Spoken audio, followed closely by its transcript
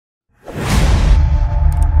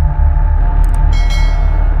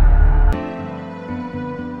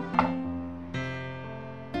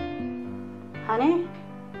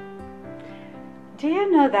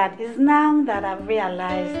that it's now that I've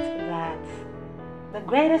realized that the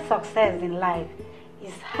greatest success in life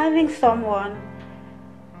is having someone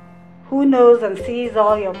who knows and sees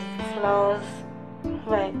all your flaws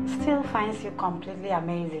but still finds you completely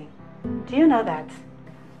amazing. Do you know that?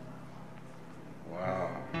 Wow.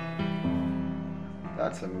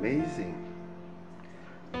 That's amazing.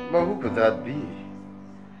 But who could that be?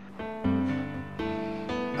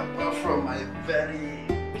 Apart from my very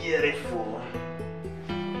beautiful...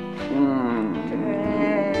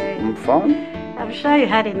 fun? I'm sure you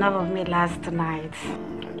had enough of me last night.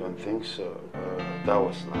 I don't think so. That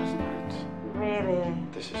was last night. Really?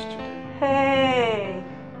 This is today. Hey,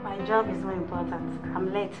 my job is more important.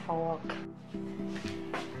 I'm late for work.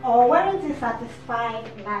 Or weren't you satisfied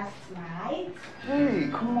last night? Hey,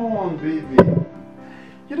 come on, baby.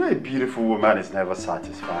 You know a beautiful woman is never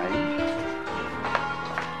satisfying.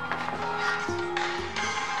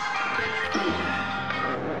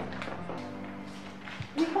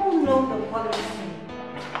 We all know the policy.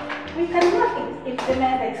 We cannot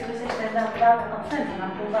implement exclusive tender without the consent and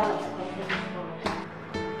approval of the company's board.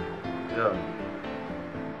 Yeah.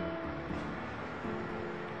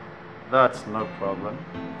 That's no problem.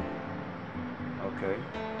 Okay.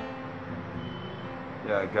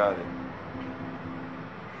 Yeah, I got it.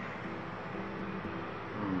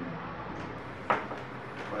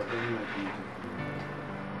 Why didn't you make it?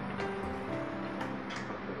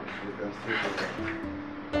 You can still do that.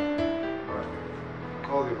 Alright.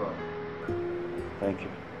 Call you back. Thank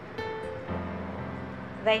you.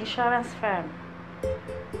 The insurance firm.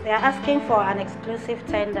 They are asking for an exclusive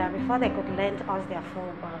tender before they could lend us their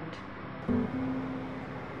full bond.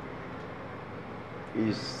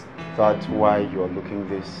 Is that why you're looking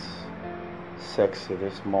this sexy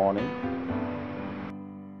this morning?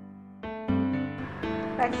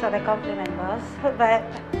 Thanks for the compliment, boss. But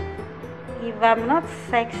if I'm not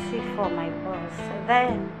sexy for my boss,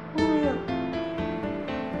 then who will?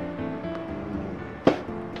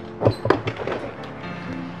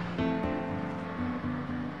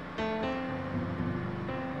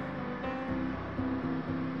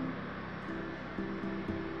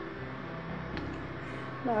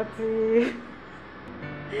 Naughty.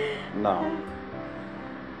 Now,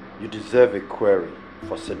 you deserve a query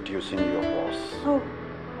for seducing your boss. Oh,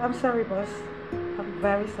 I'm sorry, boss. I'm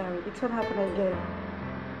very sorry. It won't happen again.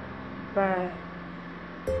 But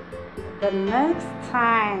the next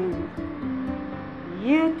time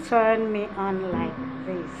you turn me on like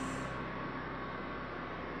this,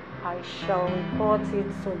 I shall report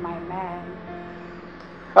it to my man.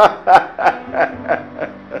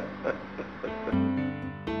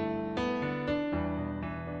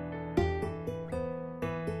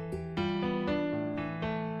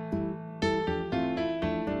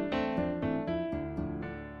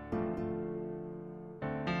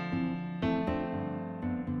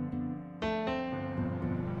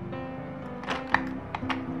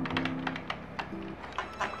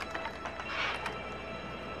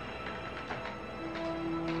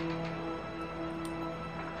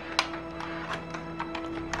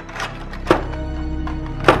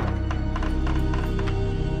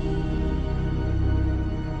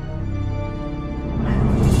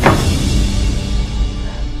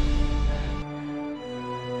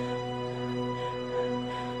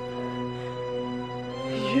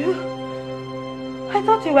 I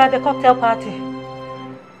thought you were at the cocktail party.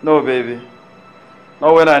 No, baby.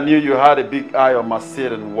 Not when I knew you had a big eye on my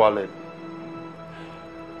seat and wallet.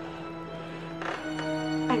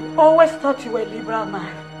 I always thought you were a liberal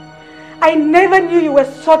man. I never knew you were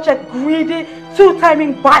such a greedy,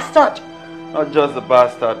 two-timing bastard. Not just a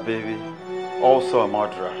bastard, baby. Also a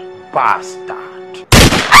murderer. Bastard.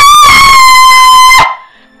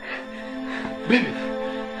 Baby,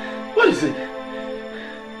 what is it?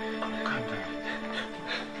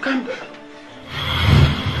 Calm down.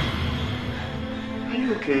 Are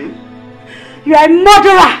you okay? You are a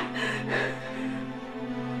murderer!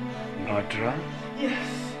 Murderer?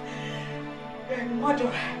 Yes. You're a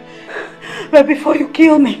murderer. But before you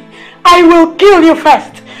kill me, I will kill you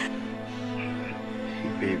first. Hey,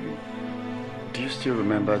 baby. Do you still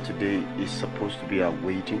remember today is supposed to be our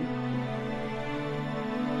wedding?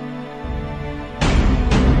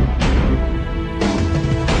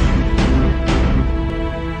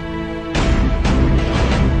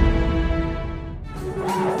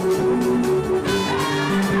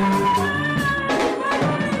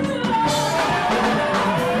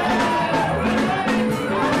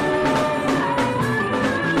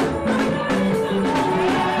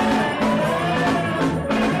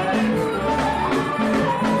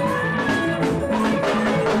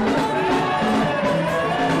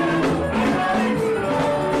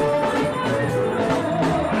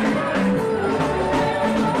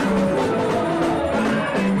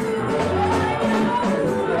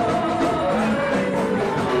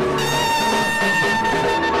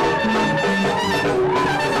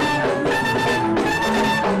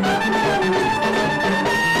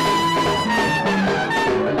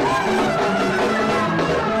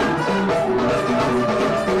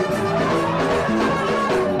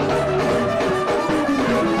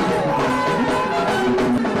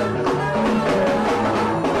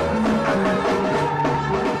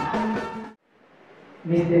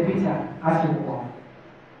 Mr. Peter Asukwa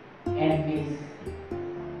and Miss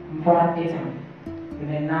Mfon Etam, you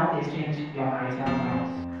may now exchange your marital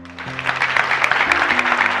vows.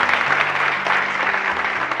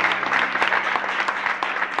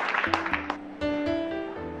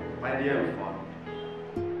 My dear Mfon,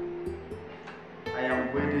 I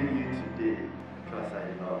am wedding you today because I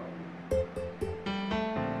love you.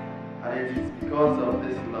 And it is because of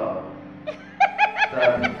this love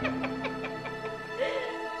that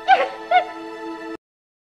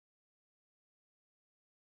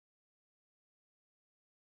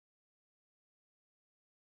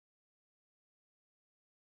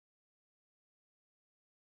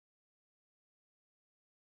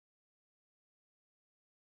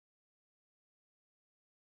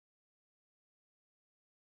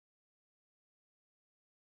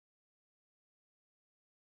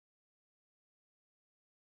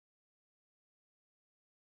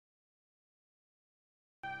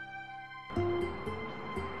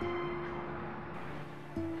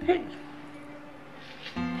Hey,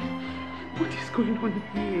 what is going on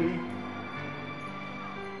here?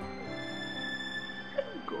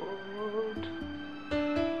 God.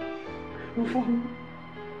 Move on.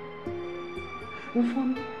 Move on.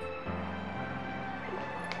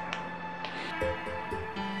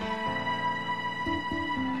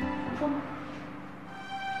 Move on.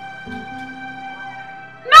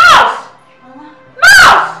 Nurse!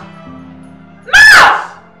 Nurse! Nurse!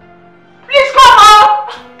 Please come out!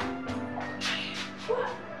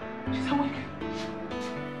 She's awake.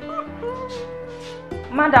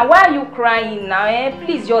 Madam, why are you crying now?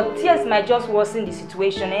 Please, your tears might just worsen the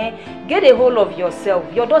situation. Get a hold of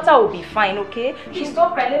yourself. Your daughter will be fine, okay? Please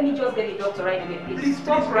stop crying. Let me just get the doctor right away, please. Please,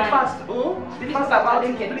 stop be crying. fast. Oh, be fast about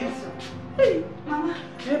it, please. Hey, Mama.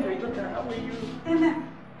 Hey, my daughter, how are you? Amen.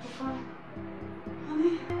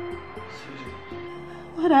 Honey.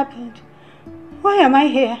 What happened? Why am I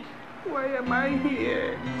here? Why am I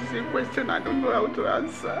here? This is a question I don't know how to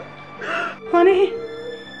answer. Honey.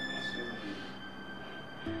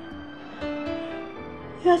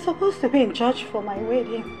 You're supposed to be in church for my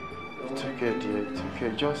wedding. It's okay, dear. It's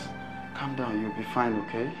okay. Just calm down. You'll be fine,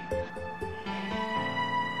 okay?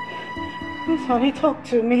 Please, honey, talk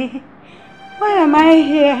to me. Why am I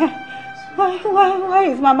here? Why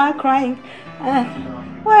is Mama crying?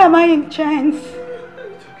 And why am I in chains?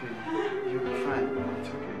 It's okay. You'll be fine. It's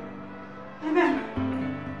okay. Amen.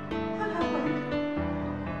 What happened?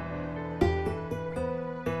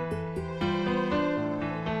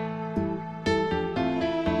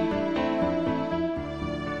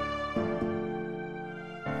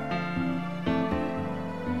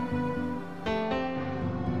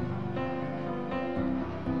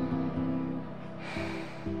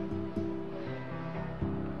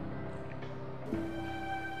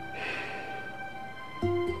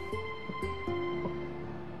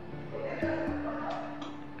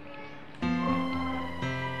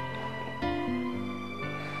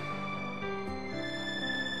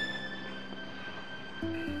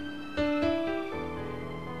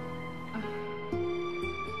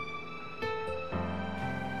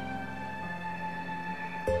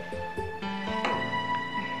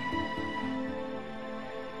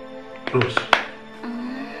 Rose.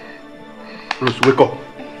 Rose, wake up.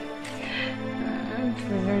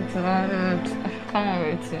 Come on,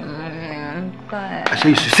 with you, mommy. I say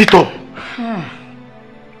you should sit up.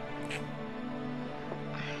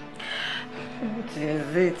 What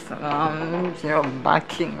is it? You're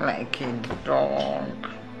barking like a dog.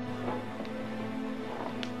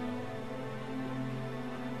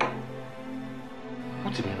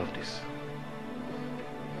 What's the meaning of this?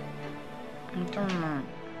 I don't know.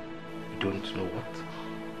 You don't know what?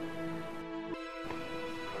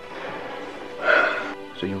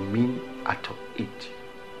 So you mean at your age,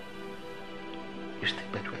 you still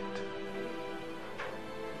bedwet?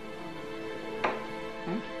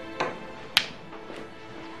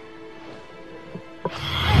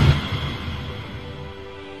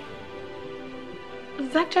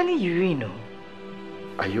 It's actually urine.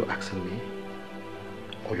 Are you asking me?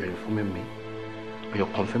 Or you're informing me? Or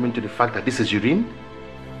you're confirming to the fact that this is urine?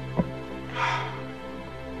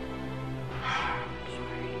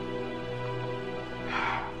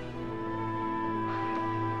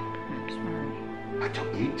 At your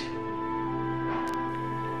age,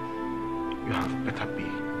 you have better be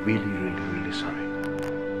really sorry.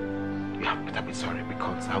 You have better be sorry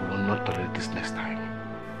because I will not tolerate this next time.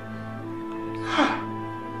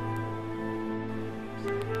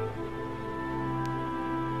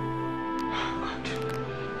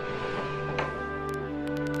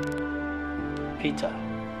 Peter,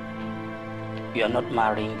 you are not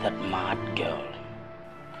marrying that mad girl.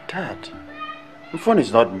 Dad, Mfon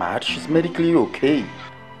is not mad. She's medically okay.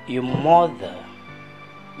 Your mother,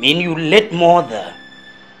 your late mother,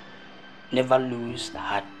 never lose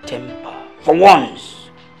her temper for once,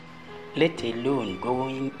 let alone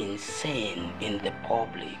going insane in the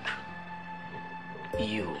public.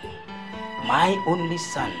 You, my only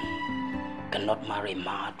son, cannot marry a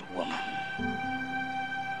mad woman.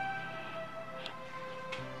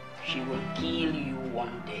 She will kill you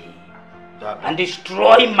one day and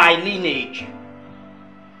destroy my lineage.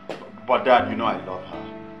 But Dad, you know I love her.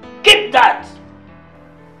 Keep that!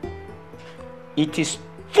 It is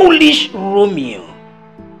foolish Romeo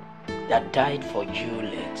that died for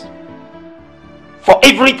Juliet. For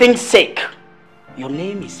everything's sake. Your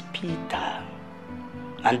name is Peter.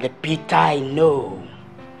 And the Peter I know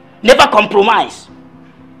never compromise.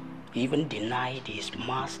 Even denied his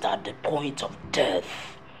master at the point of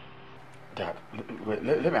death. Dad, wait,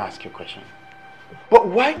 let me ask you a question. But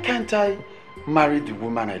why can't I marry the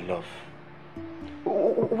woman I love?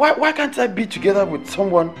 Why can't I be together with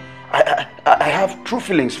someone I have true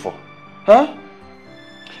feelings for? Huh?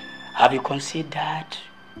 Have you considered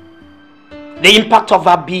the impact of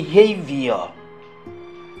her behavior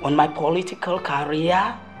on my political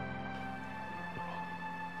career?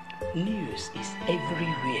 News is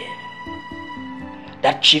everywhere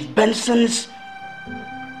that Chief Benson's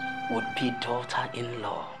would-be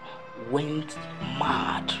daughter-in-law went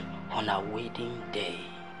mad on her wedding day.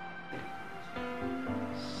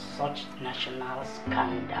 Such national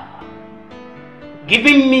scandal,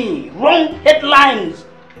 giving me wrong headlines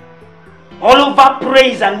all over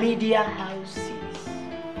praise and media houses.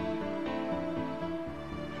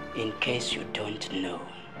 In case you don't know,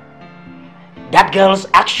 that girl's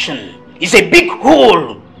action is a big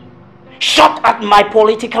hole shot at my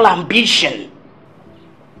political ambition.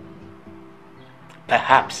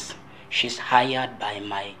 Perhaps she's hired by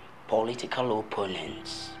my political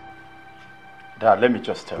opponents. Dad, let me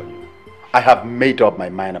just tell you, I have made up my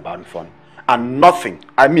mind about Mfon, and nothing,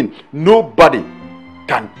 nobody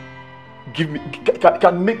can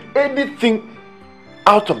can make anything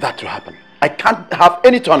out of that to happen. I can't have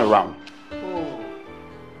any turnaround. Oh,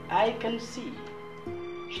 I can see.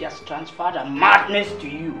 She has transferred her madness to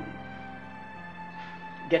you.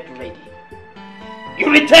 Get ready.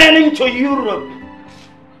 You're returning to Europe.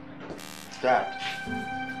 Dad,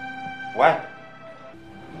 why?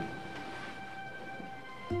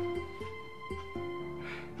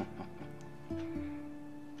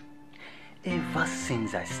 Ever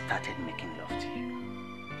since I started making love to you,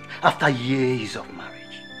 after years of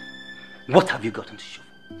marriage, what have you gotten to show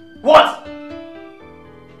for? What?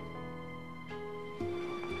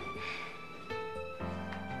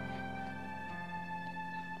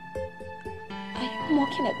 Are you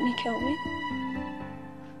mocking at me, Kelvin?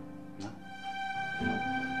 No.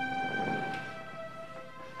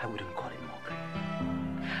 I wouldn't call it mockery.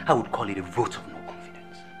 I would call it a vote of no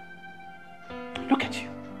confidence. Look at you.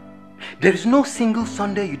 There is no single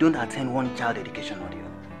Sunday you don't attend one child education or the other.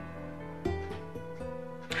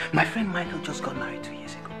 My friend Michael just got married 2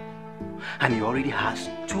 years ago, and he already has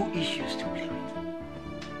 2 issues to play with.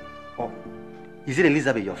 Oh, is it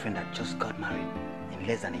Elizabeth, your friend, that just got married in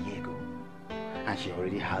less than a year ago, and she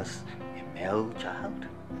already has a male child?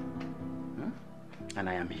 And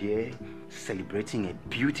I am here celebrating a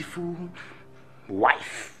beautiful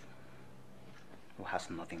wife who has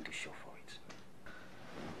nothing to show for it.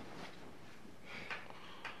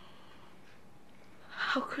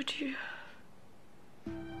 How could you?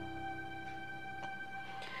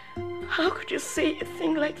 How could you say a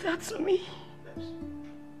thing like that to me?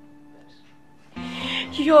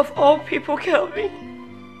 You of all people, Kelvin.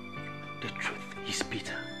 The truth is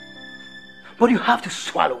bitter, but you have to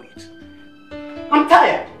swallow it. I'm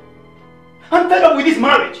tired. I'm fed up with this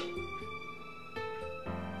marriage.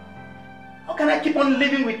 How can I keep on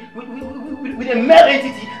living with a male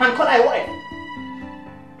entity and call her wife?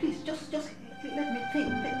 Please, just let me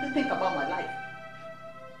think about my life.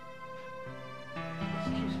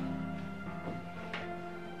 Excuse me.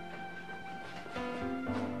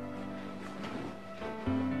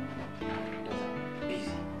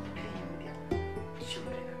 Busy playing with their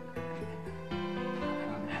children.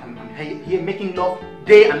 I'm here making love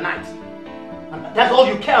day and night. And that's all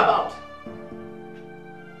you care about.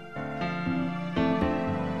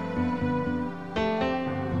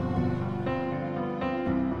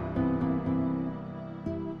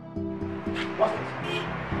 What's this?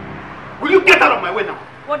 Will you get out of my way now?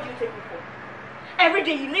 What do you take me for? Every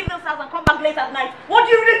day you leave this house and come back late at night. What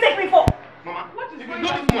do you really take me for? Mama, What is if going you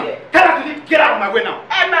know on this woman, here? tell her to leave, get out of my way now.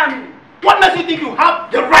 Hey, man. What makes you think you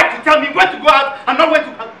have the right to tell me when to go out and not when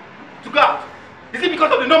to go out? Is it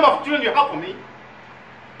because of the number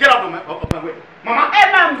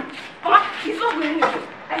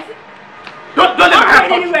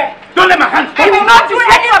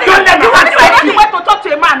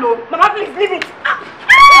man, oh. Mama, please leave it.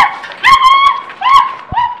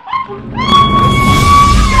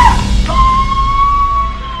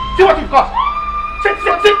 See what you've got.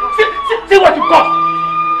 See what you've got.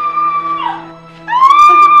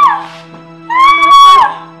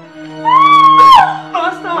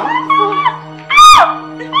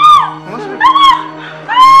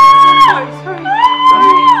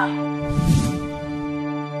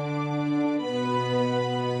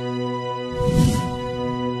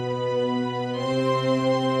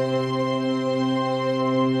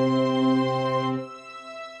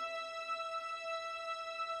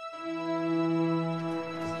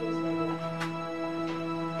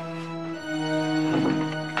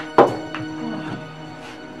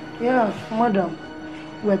 Madam,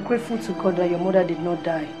 we're grateful to God that your mother did not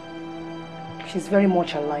die. She's very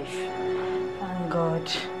much alive. Thank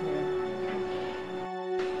God.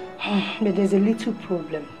 But there's a little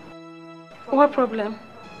problem. What problem?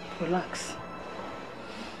 Relax.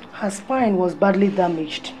 Her spine was badly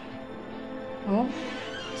damaged.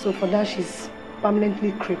 So for that, she's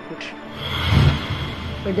permanently crippled.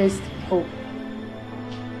 But there's hope.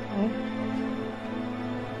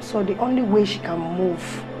 So the only way she can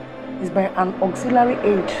move is by an auxiliary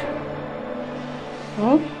aid.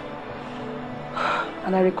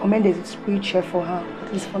 And I recommend a wheelchair for her,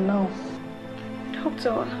 at least for now.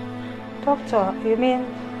 Doctor, you mean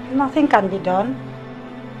nothing can be done?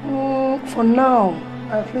 For now,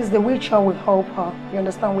 at least the wheelchair will help her. You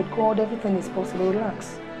understand, with God, everything is possible.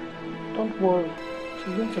 Relax. Don't worry.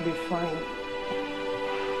 She's going to be fine.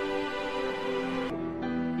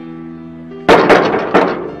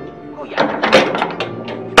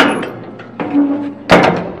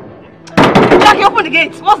 Open the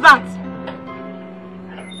gate. What's that?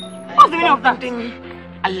 What's the meaning of that?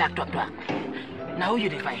 Allah to now you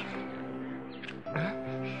define.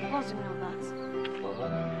 What's the meaning of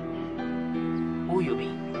that? Who you be?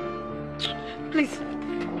 Please.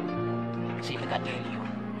 See if I can tell you.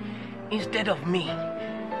 Instead of me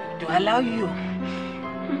to allow you,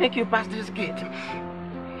 make you pass this gate,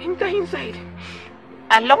 enter inside.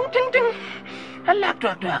 A long ting. Allah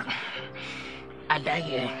to I die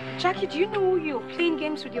here. Jackie, do you know you're playing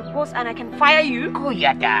games with your boss and I can fire you?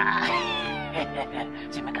 Kuyada.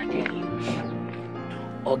 See, I can tell you.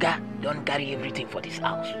 Oga, don't carry everything for this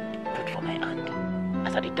house. Put for my hand.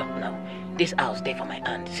 As I talk now, this house stay for my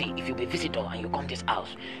hand. See, if you be visitor and you come this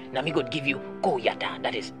house, now me go give you Kuyada.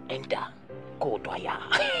 That is enter. Go to ya.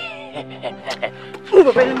 Move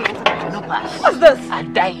over, let me enter. No pass. What's this? I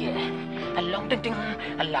die here. A long thing.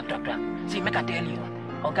 A lock. See, make I tell you.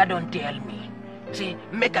 Oga, don't tell me. See,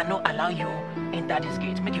 make I not allow you enter this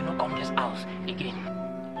gate. Make you not come this house again.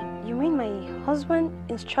 You mean my husband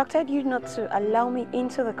instructed you not to allow me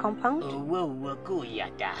into the compound? Oh, well, go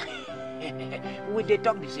yada. We they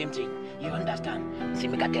talk the same thing. You understand? See,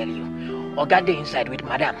 make I tell you. Oga dey inside with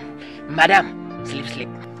madam. Madam, sleep.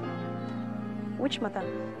 Which madam?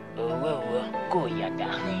 Oh, well, go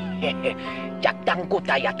yada. Jaktang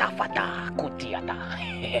kota yata fata koti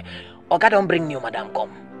yata. Oga don't bring new madam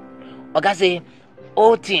come. Oga say,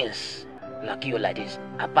 all things like you like this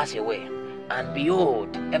are pass away, and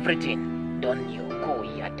behold, everything done new. Go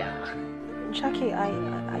yada. Jackie, are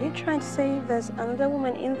you trying to say there's another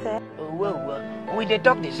woman in there? Oh, well, we they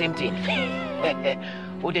talk the same thing.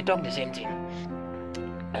 We they talk the same thing.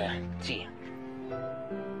 See,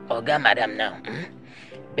 Oga madam now,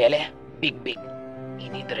 belly big. You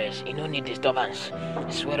need rest. You don't need disturbance. I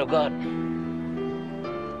swear to God.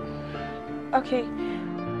 Okay.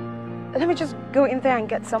 Let me just go in there and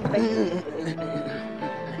get something.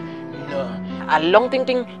 No. A long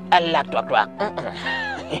thing, a lot to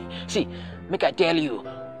See, make I tell you,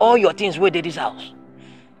 all your things were in this house.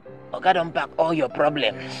 Okay, don't pack all your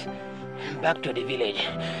problems back to the village.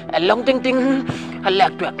 A long thing, a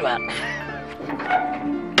lot to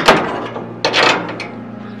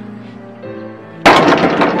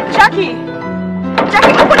Jackie,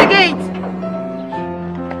 open the gate!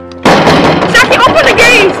 Jackie, open the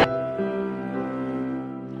gate!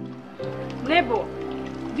 Neighbor,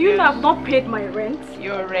 do you know I've not paid my rent?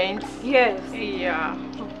 Your rent? Yes. Yeah.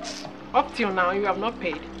 Up till now, you have not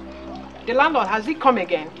paid. The landlord, has he come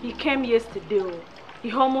again? He came yesterday.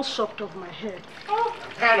 He almost chopped off my head. Oh,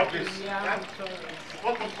 tired of this. Yeah,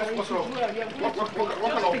 what kind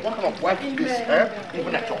of wife is this?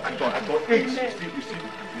 Even at your age,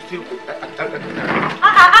 you still.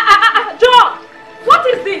 John! What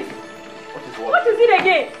is this? What is what? What is it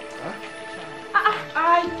again?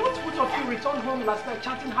 I thought both of you returned home last night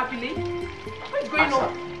chanting happily. What is going on?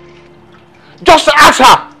 Just ask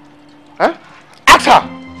her! Ask her!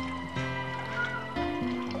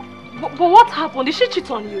 But what happened? Did she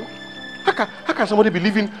cheat on you? How can somebody be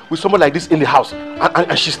living with someone like this in the house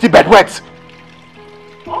and she's still bedwet?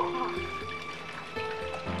 Oh.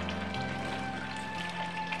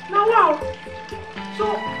 Now wow. So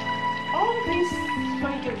all this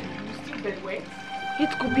trying to you still bedwet?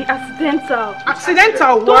 It could be accidental.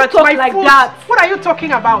 Accidental? Don't What? talk My like foot? that. What are you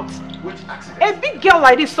talking about? Which accident? A big girl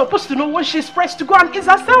like this is supposed to know when she's pressed to go and ease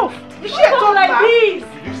herself. Is she a Don't like toddler? this.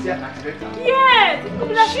 Did you see an accidental? Yes. It could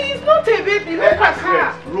be like She's not a baby. Look at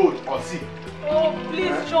her. Road or sea? Oh,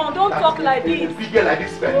 please, John, don't talk like A this. big girl like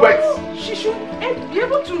this bedwet. She should be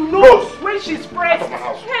able to know Rose. when she's pressed. Out of my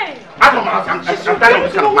house. Hey. Out of my house. She I'm should be tired able of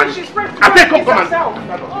to this know when man. she's pressed to I go think and ease come herself. on.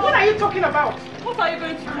 What are you talking about? What are you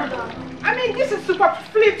going to do now? I mean, this is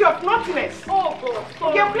superfluity of nonsense. Oh, God.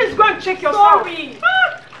 Sorry. Okay, please go and check yourself. Sorry.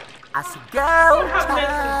 As a girl Don't have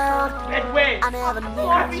child, Bedwet. I never knew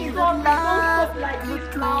Sorry, you don't love talk like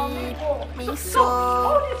this now. me So, so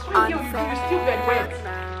all this when you still bedwet.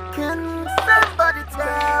 Can somebody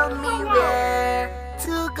tell me where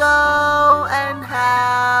to go and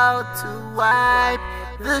how to wipe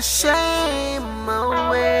the shame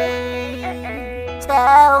away?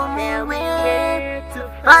 Tell me where to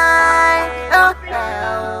find a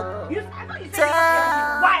help.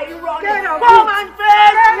 Why are you running? Get off Come me. and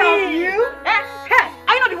face Get me. off you. Hey,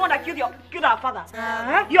 are you not the one that killed our father?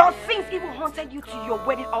 Your sins even haunted you to your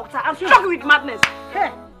wedding altar and struck you with madness.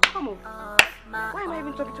 Hey, Come on. Why am I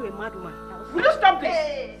even talking to a mad woman? will you stop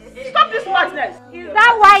this? Stop this madness. Is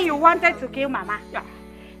that why you wanted to kill Mama? Yeah.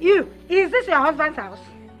 You, is this your husband's house?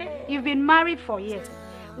 You've been married for years.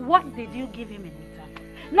 What did you give him in return?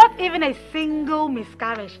 Not even a single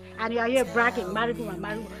miscarriage. And you are here bragging, married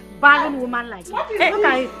woman, barren woman like you. What is Look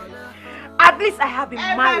at this? it. At least I have been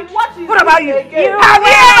married. What about you? again? Have you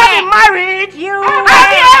ever been married? Have you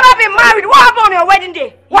ever been married? What happened on your wedding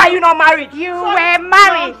day? Why are you not married? You were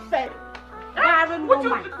married. Barren Would you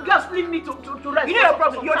woman. just leave me to rest? You know your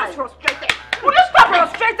problem. You're just frustrated. Will you stop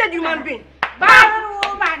frustrated human being? Barren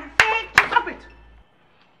woman. Stop it.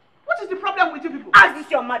 What is the problem with you people? Ask this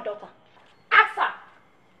your mad daughter. Ask her.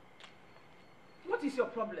 What is your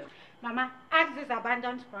problem? Mama, ask this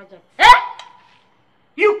abandoned project. Eh?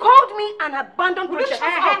 You called me an abandoned project.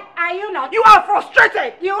 Are you not? You are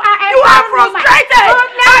frustrated. You are frustrated.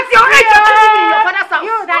 At your age, you're living in your father's house.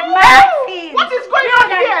 You that man. What is going on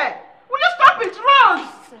here? Will you stop it, Rose?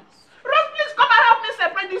 Rose, please come and help me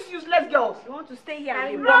separate these useless girls. You want to stay here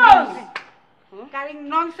and be Rose! Carrying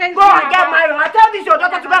nonsense. Go and get married. I tell this your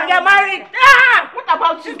daughter to go and get married. What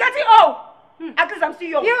about you? She's getting old. At least I'm still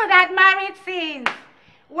young. You that married sins.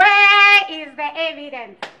 Where is the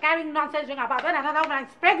evidence? Carrying nonsense about when another woman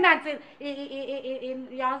is pregnant in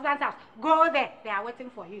your husband's house. Go there. They are waiting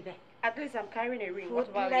for you there. At least I'm carrying a ring. What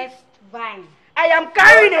about Fruitless you? vine. I am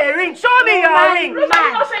carrying a ring. Show me your ring.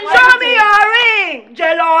 Show me your ring.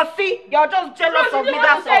 Jealousy. You're just jealous of me.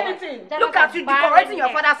 That's all. Look at you decorating your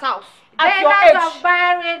father's house. At your age. Of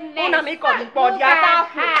barrenness. Una make up the body. Look at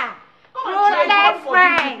her. Fruitless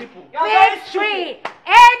vine. Fig tree.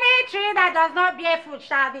 Any tree that does not bear fruit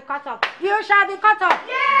shall be cut off. You shall be cut off.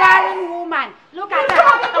 Barren woman. Look at her.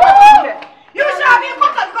 You shall be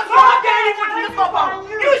cut off because you don't get any fruit in this compound.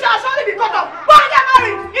 You shall surely be cut off. Go and get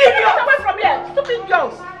married. Idiot! Away from here, stupid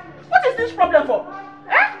girls. What is this problem for?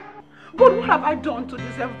 Eh? God, what have I done to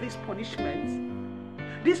deserve this punishment?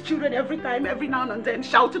 These children every now and then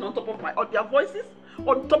shouting on their voices,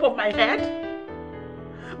 on top of my head.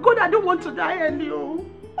 God, I don't want to die early.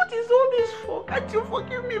 What is all this for? Can't you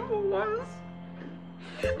forgive me for once?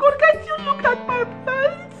 God, can't you look at my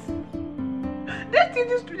plight? They take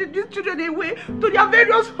these children away to their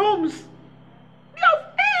various homes. They have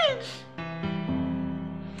age.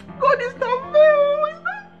 God, is not fair. It's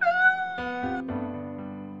not fair.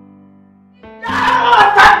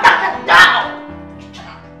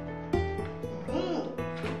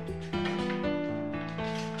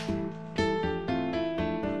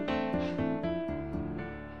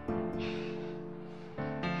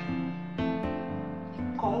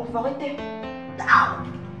 Quand vous arrêtez. Down.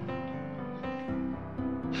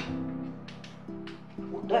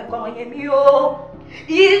 Utoe kwenye mio.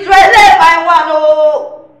 Israeli my one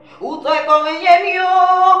oh. Utoe kwenye mio.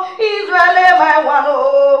 Israeli my one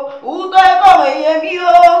oh. Utoe kwenye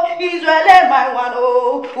mio. Israeli my one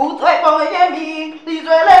oh. Utoe kwenye mi.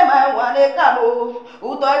 Israeli my one ekano.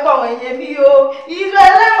 Utoe kwenye mio.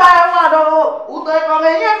 Israeli my one oh. Utoe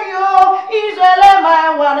kwenye mio. Israeli my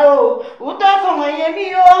one oh. Utoe kwenye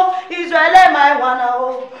mio. Israeli my one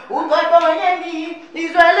oh. Utoe kwenye mi.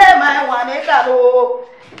 Israeli my one ekano.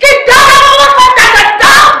 Get down!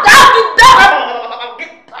 Down! Get down!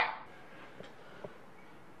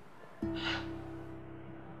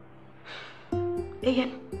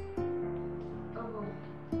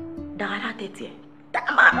 Dara tete.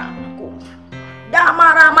 Damara makum.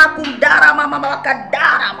 Damara makum dara mama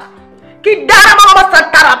kadara. Kidara mama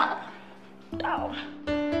satara. Down.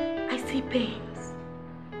 I see pains.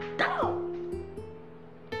 Down.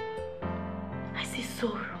 I see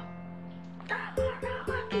sorrow.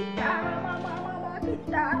 Damara kidara mama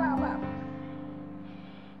kidara mama.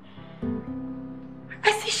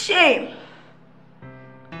 I see shame.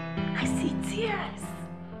 I see tears.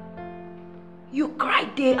 You cry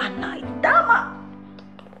day and night. Dama.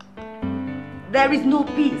 There is no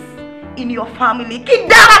peace in your family.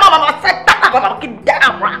 Kidara mama satara mama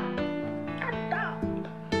kidara.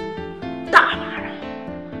 Dama.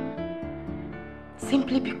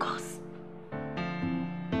 Simply because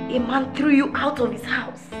a man threw you out of his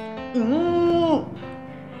house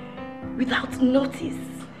without notice.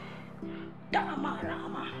 Dama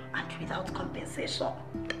Rama, and without compensation.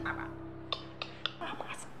 Dama.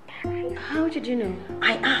 How did you know?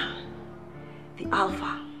 I am the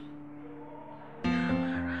Alpha.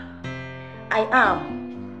 I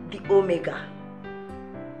am the Omega.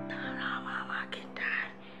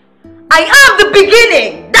 I am the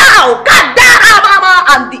beginning. Thou,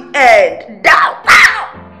 and the end. Thou.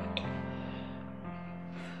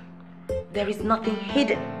 There is nothing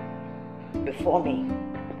hidden before me.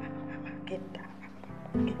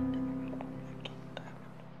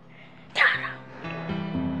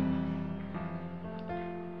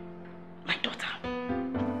 My daughter,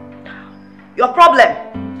 your problem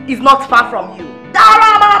is not far from you.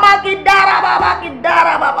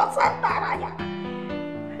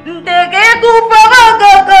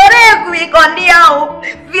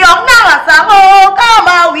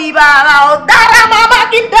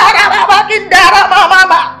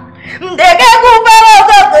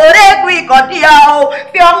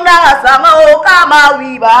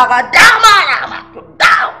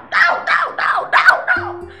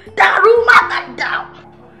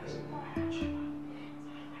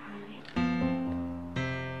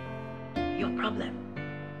 Your problem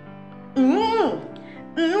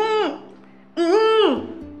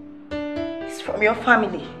is from your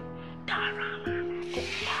family.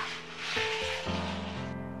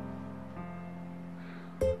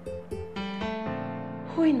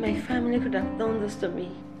 Who in my family could have done this to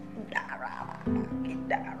me?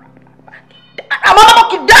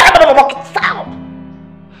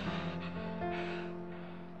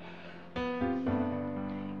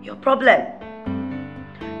 Your problem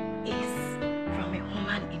is from a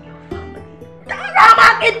woman in your family.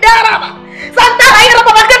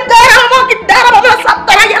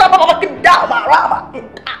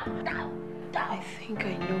 I think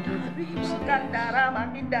I know who the babes are.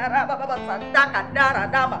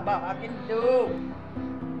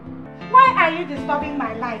 Why are you disturbing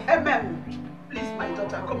my life? Amen. Please, my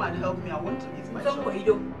daughter, come and help me. I want to eat my shop.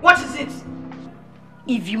 What is it?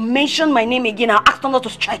 If you mention my name again, I'll ask not to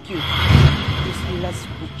strike you. Useless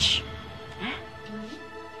witch.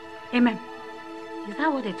 Amen. Is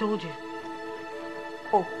that what they told you?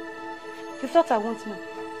 Oh, you thought I won't know?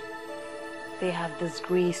 They have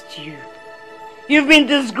disgraced you. You've been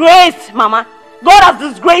disgraced, Mama. God has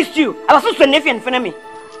disgraced you. I was supposed to nephew and friend me.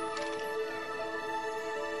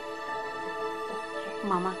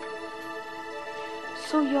 Mama,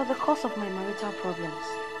 so you're the cause of my marital problems.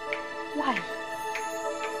 Why?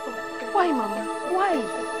 Why, Mama? Why?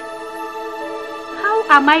 How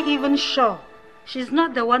am I even sure she's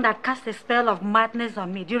not the one that cast a spell of madness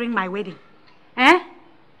on me during my wedding? Eh?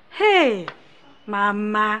 Hey,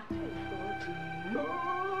 Mama.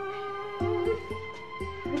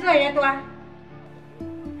 Eh?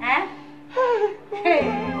 Hey.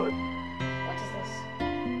 What is this?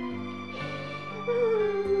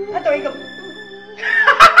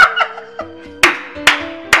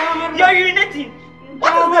 You're urinating.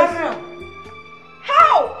 What is this?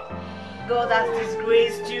 How? God has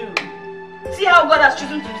disgraced you. See how God has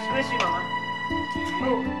chosen to disgrace you, Mama.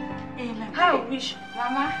 Oh, amen. How I wish,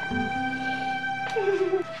 Mama.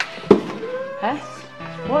 Huh?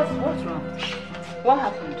 What's wrong? What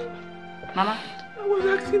happened? Mama? I was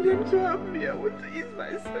asking them to help me. I want to eat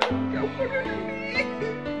myself. They're following me.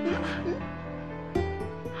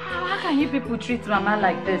 How can you people treat Mama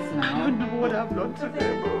like this now? I don't know what I've done to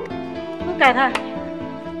them. Look at her.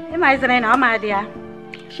 My dear.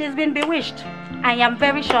 She's been bewitched. I am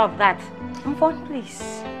very sure of that. Mfon, please,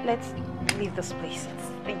 let's leave this place.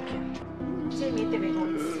 Thank you.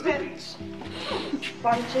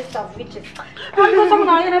 Bunches of witches.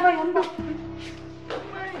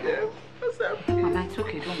 Mama, it's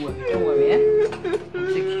okay. Don't worry. Don't worry, eh? I'll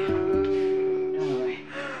take you. Don't worry.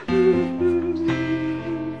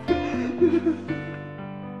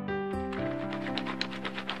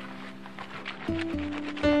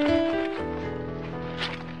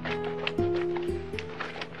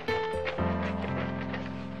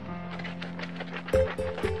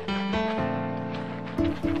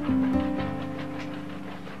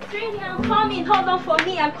 I'm coming. Hold on for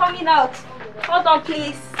me. I'm coming out. Hold on,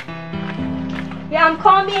 please. Yeah, I'm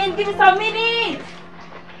coming. Give me some minutes.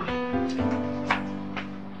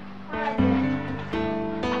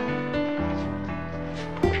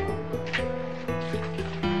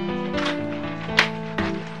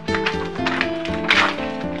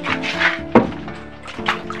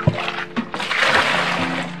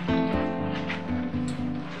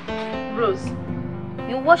 Rose,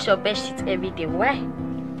 you wash your bed sheet every day. Why?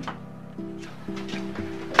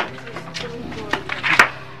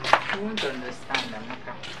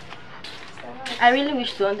 I really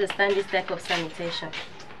wish to understand this type of sanitation.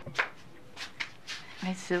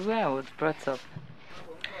 It's the way I was brought up.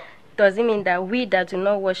 Does it mean that we that do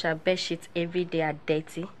not wash our bed sheets every day are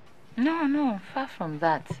dirty? No, far from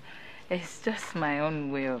that. It's just my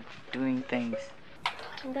own way of doing things.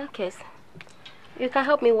 In that case, you can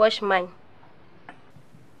help me wash mine.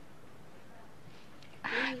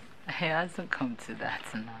 It hasn't come to that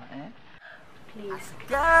now, eh? Please.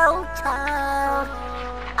 Girl, child,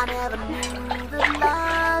 I never knew that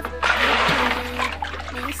love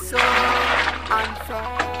could be so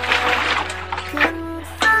unfair. Can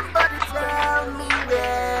somebody tell me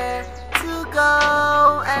where to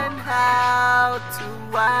go and how to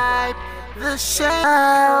wipe the shame?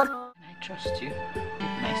 Can I trust you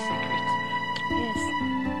with my secret? Yes.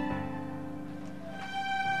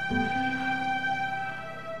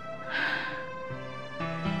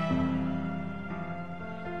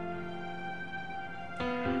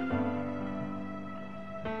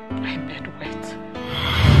 I'm bed wet.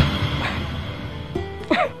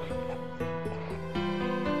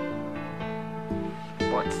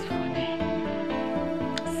 What's funny?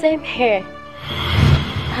 Same here.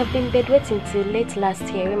 I've been bedwetting till late last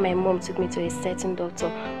year when my mom took me to a certain doctor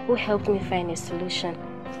who helped me find a solution.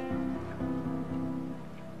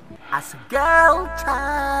 As a girl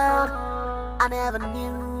child, I never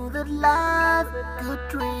knew that love could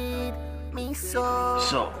treat me so.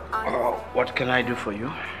 So, what can I do for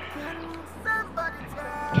you?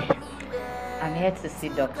 I'm here to see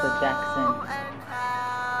Dr. Jackson.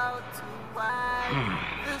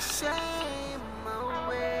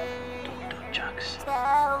 Dr. Jackson.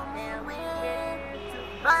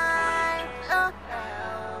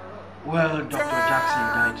 Well, Dr. Jackson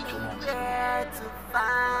died 2 months ago. It's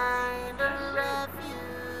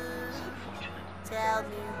unfortunate.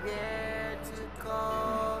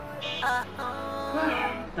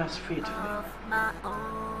 Well, that's fate.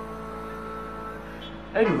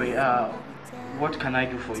 Anyway, what can I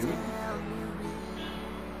do for you?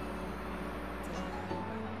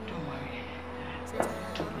 Don't worry.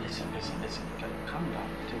 Listen. Calm down.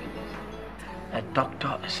 Take it easy. A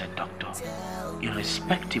doctor is a doctor,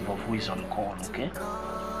 irrespective of who is on call, okay?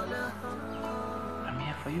 I'm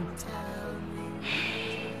here for you.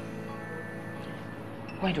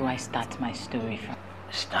 Where do I start my story from?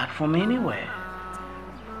 Start from anywhere.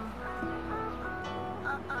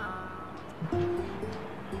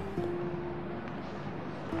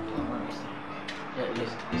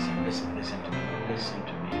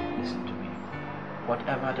 Listen to me.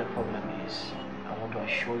 Whatever the problem is, I want to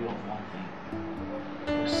assure you of one thing.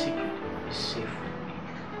 Your secret is safe with me.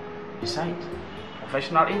 Besides,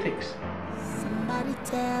 professional ethics. Somebody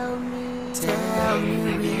tell me.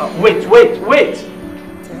 Wait!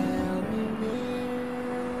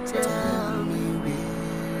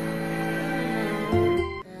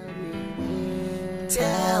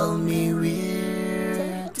 Tell me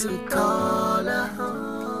where to call a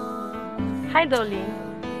home. Hi, darling.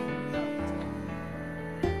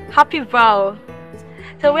 Happy vow.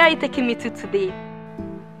 So where are you taking me to today?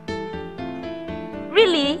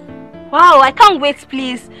 Really? Wow, I can't wait,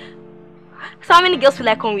 please. So how many girls will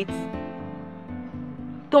I come with?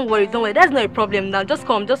 Don't worry. That's not a problem now. Just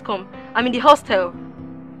come. I'm in the hostel.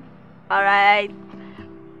 Alright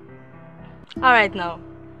now.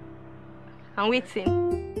 I'm waiting.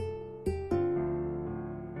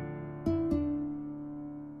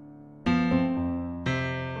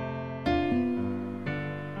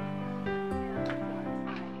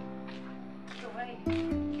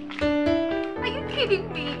 Are you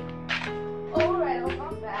kidding me? Alright,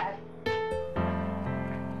 not bad.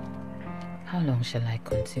 How long shall I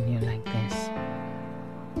continue like this?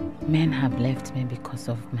 Men have left me because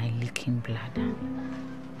of my leaking bladder.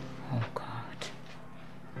 Oh God.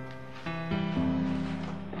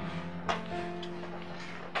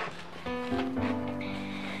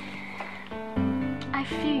 I I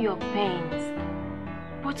feel your pains,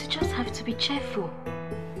 but you just have to be cheerful.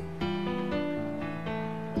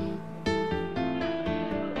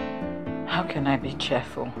 How can I be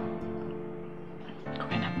cheerful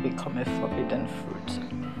when I've become a forbidden fruit?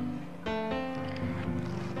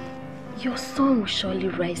 Your sun will surely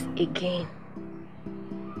rise again.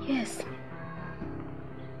 Yes.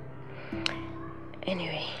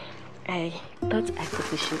 Anyway, I thought I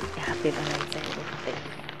could wish you a happy Valentine's Day.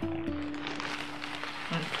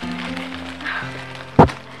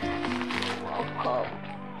 Welcome.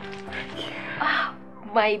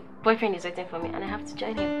 My boyfriend is waiting for me and I have to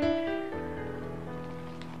join him.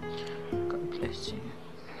 God bless you.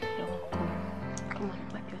 You're welcome. Come on,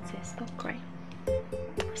 wipe your tears. Stop crying.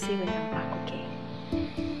 I'll see you when I'm back, okay?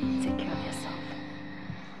 Take care of yourself.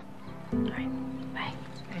 Alright, bye.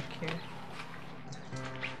 Thank you.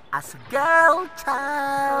 As a girl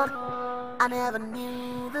child, I never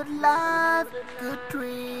knew that life could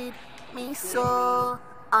treat me so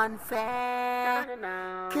unfair.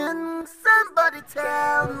 Can somebody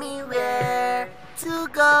tell me where to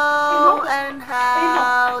go and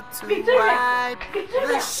how to wipe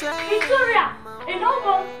the shame? Victoria!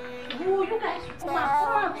 Enough! You guys come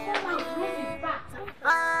out.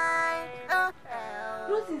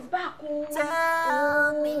 Rose is back.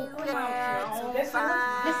 Tell me Come out now. Listen.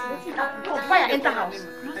 Fire, enter house.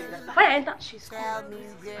 Fire, enter. She's tell me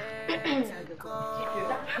where to go.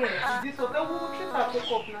 This hotel will treat her to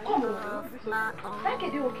cook now. Come on.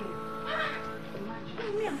 Thank you, okay.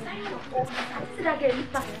 Me, I'm tired of all this. See that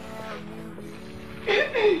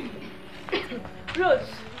girl, Rose.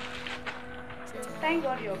 Thank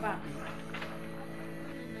God you're back.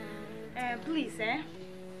 Please,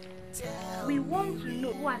 we want to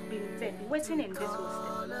know who has been waiting in this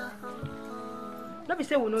hostel. Don't be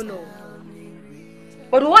saying we don't know.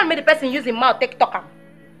 But we want to make the person use his mouth take talk.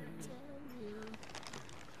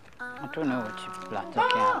 I don't know what you people are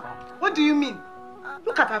talking about. What do you mean?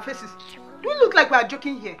 Look at our faces. Do we look like we are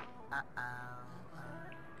joking here?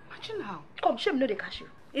 Imagine how. Come, shame no they catch you.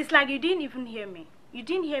 It's like you didn't even hear me. You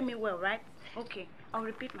didn't hear me well, right? Okay, I'll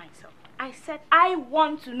repeat myself. I said I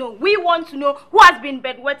want to know, we want to know who has been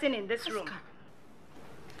bedwetting in this room.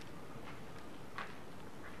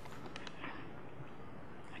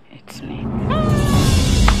 It's me.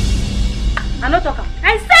 I'm not talking.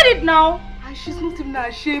 I said it now. And she's not even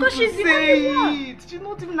ashamed Because to she's the say only one. it. She's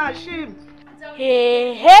not even ashamed.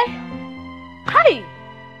 Hey, hey. Hi.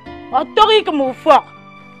 Authority come over.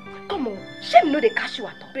 Come on. Shame no they catch you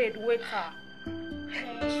at all. Bedwetter.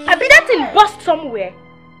 I be that thing bust somewhere.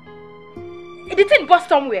 The thing bust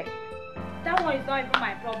somewhere. That one is not even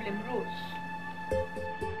my problem, Rose.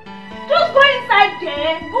 Just go inside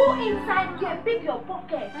there. Go inside there. Pick your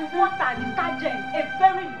bucket, water, detergent, a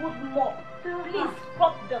very good mop. Please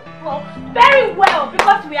scrub the floor very well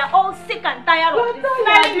because we are all sick and tired of this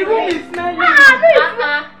smelling. The room is smelling.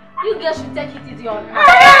 You girls should take it easy on her.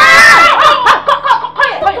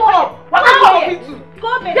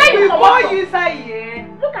 Go bed. Before you inside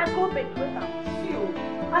here. Look at go bed.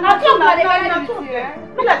 And I told her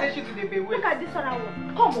look at this shit to the bed. Look at this other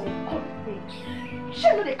one. Come on, wait. She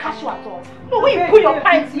know they catch you at all. No, when you put your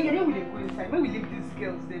pants in. When we go inside, when we leave these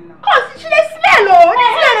girls there now. Cause she dey smell,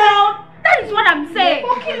 oh. That is what I'm saying.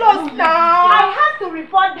 Kill us now. I have to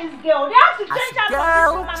report this girl. They have to change her from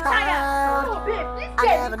Girl this room. I'm tired. child, Oh, babe, this I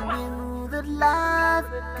girl never knew that life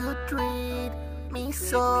could treat me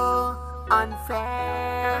so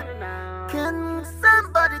unfair. Can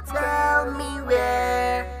somebody tell me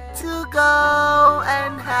where to go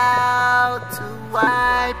and how to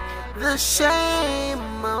wipe the shame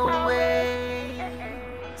away?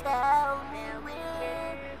 Tell me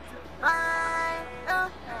where to find a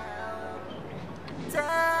help.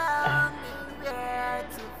 Tell me where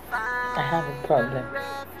to find I have a problem.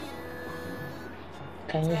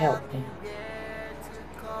 Can you help me?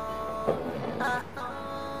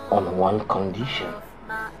 On one condition.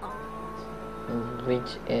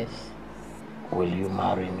 Which is? Will you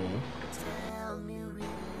marry me?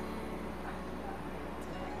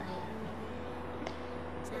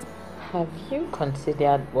 Have you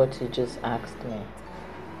considered what you just asked me?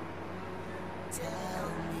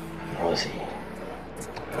 Rosie,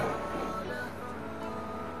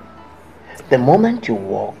 the moment you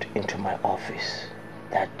walked into my office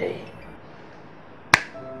that day,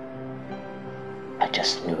 I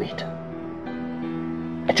just knew it.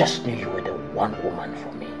 I just knew you were the one woman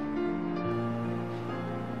for me.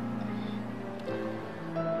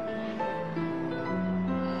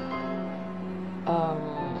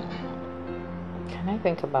 Can I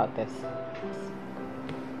think about this?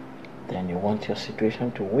 Then you want your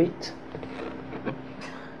situation to wait?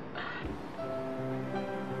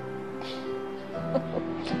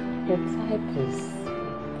 Your type is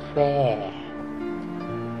rare.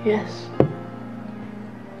 Yes.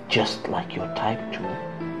 Just like your type too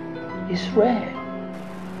is rare.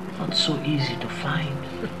 Not so easy to find.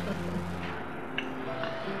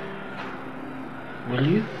 Will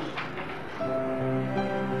you?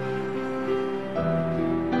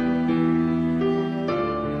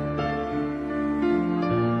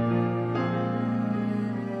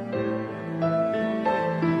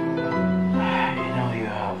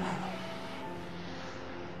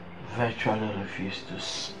 Virtually refused to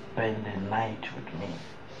spend the night with me.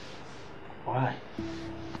 Why?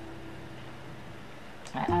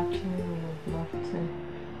 I actually would love to,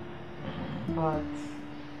 but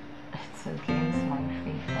it's against my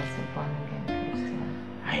faith as a born-again Christian.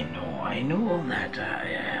 I know all that.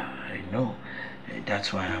 I know.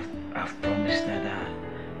 That's why I've promised that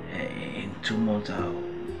in 2 months I'll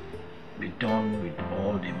be done with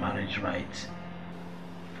all the marriage rites.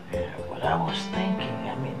 But I was thinking,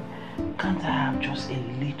 can't I have just a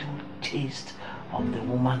little taste of the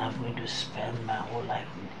woman I'm going to spend my whole life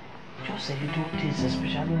with? Just a little taste,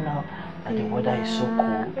 especially now that the weather is so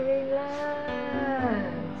cold.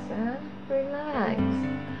 Relax.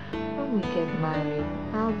 When we get married,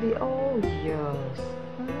 I'll be all yours.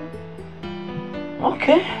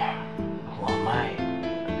 Okay. Who am I?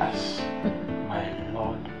 As my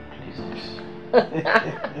Lord pleases.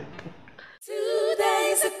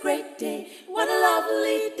 Today's a great day, what a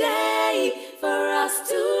lovely day for us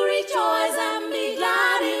to rejoice and be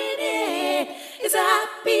glad in it. It's a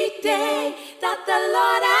happy day that the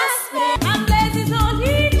Lord has made. I'm blessed His holy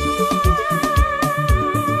name.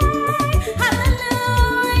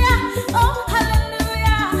 Hallelujah, oh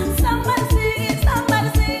hallelujah. Somebody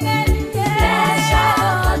sing it, yeah. Let's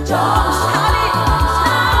shout for joy.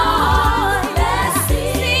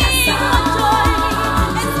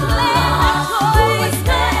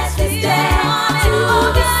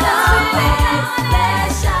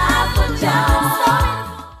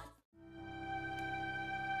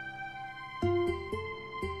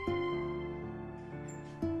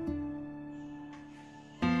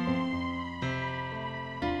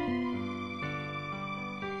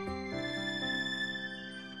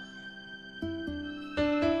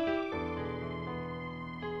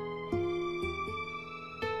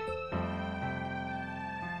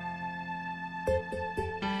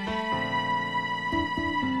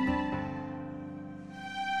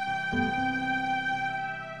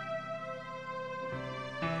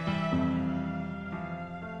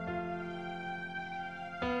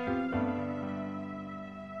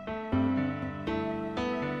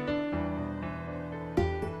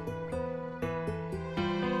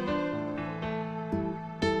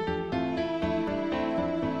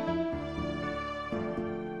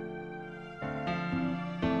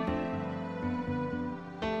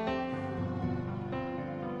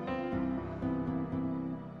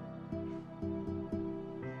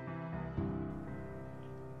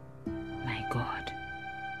 God,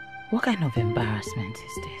 what kind of embarrassment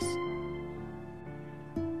is this?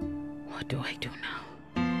 What do I do now?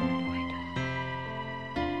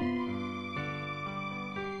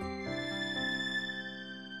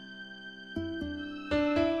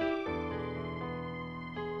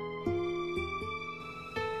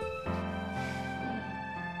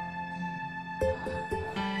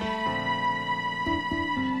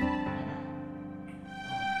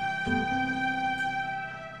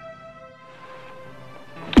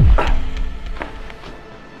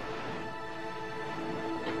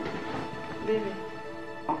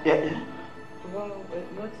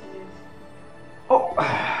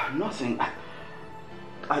 Nothing.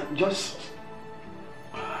 I just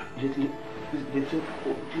little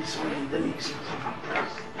please let me see something.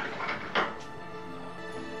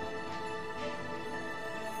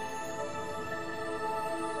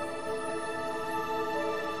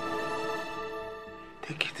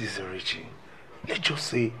 Take it easy, Richie. Let's just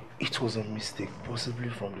say it was a mistake, possibly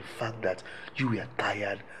from the fact that you were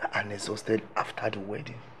tired and exhausted after the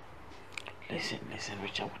wedding. Listen,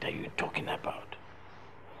 Richard, what are you talking about?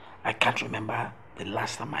 I can't remember the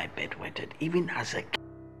last time I bedwetted, even as a kid.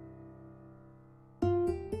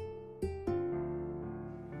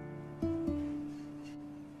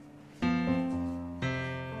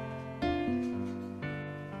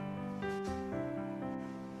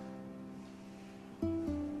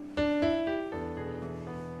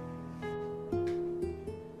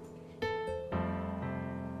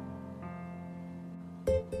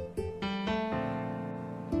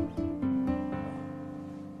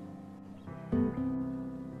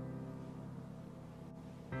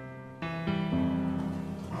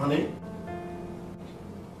 Honey?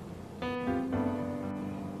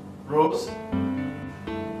 Rose?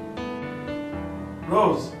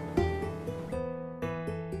 Rose?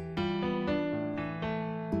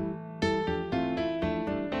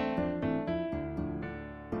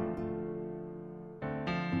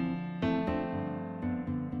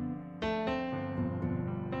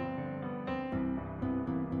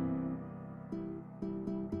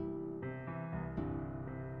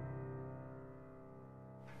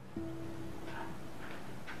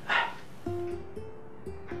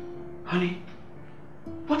 Honey,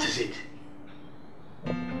 what is it?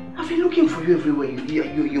 I've been looking for you everywhere.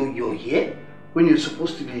 You're here when you're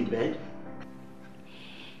supposed to be in bed.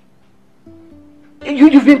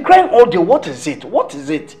 You've been crying all day. What is it? What is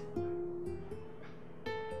it?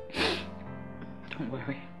 Don't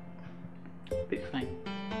worry. I'll be fine.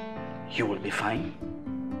 You will be fine?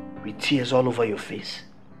 With tears all over your face?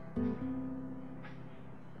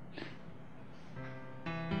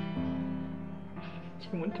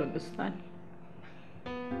 You won't understand.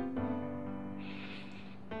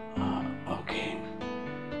 Okay.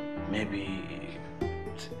 Maybe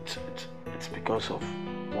it's because of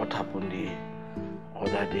what happened the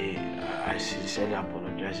other day. I sincerely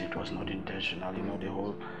apologize. It was not intentional. You know, the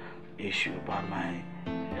whole issue about my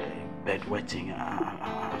bedwetting.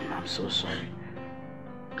 I'm so sorry.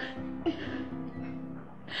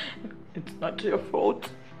 It's not your fault.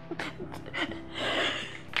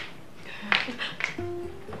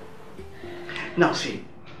 Now see,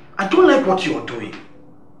 I don't like what you're doing.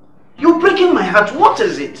 You're breaking my heart. What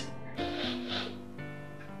is it?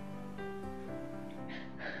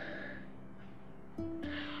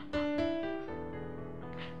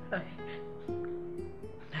 I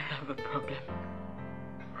have a problem.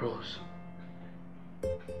 Rose,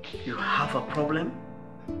 you have a problem?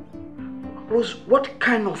 Rose, what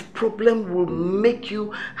kind of problem will make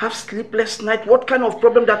you have sleepless nights? What kind of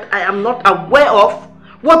problem that I am not aware of?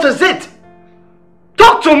 What is it?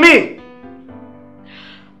 Talk to me!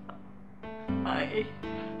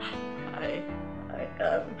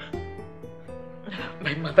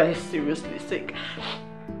 My mother is seriously sick.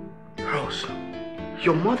 Rose,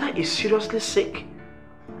 your mother is seriously sick?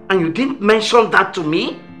 And you didn't mention that to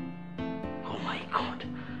me? Oh my God.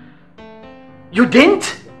 You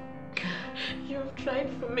didn't? You've tried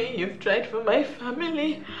for me, you've tried for my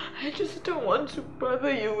family. I just don't want to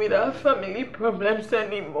bother you with our family problems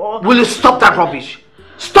anymore. Will you stop that rubbish?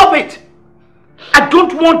 Stop it! I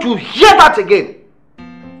don't want to hear that again.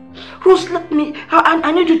 Rose,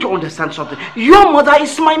 I need you to understand something. Your mother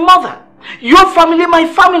is my mother. Your family, my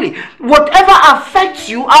family. Whatever affects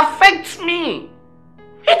you, affects me.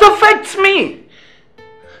 It affects me.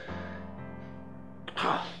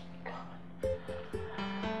 Oh, God.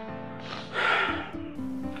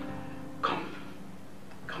 Come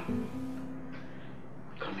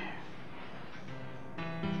here.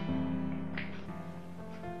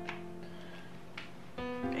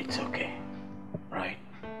 It's okay, right?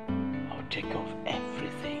 I'll take care of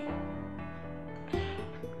everything.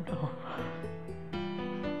 No.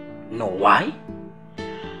 No, why?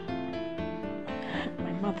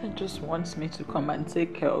 My mother just wants me to come and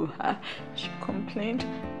take care of her. She complained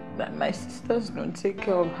that my sisters don't take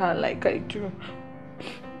care of her like I do.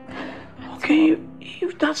 Okay,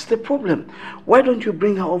 if that's the problem, why don't you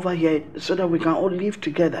bring her over here so that we can all live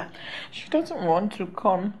together? She doesn't want to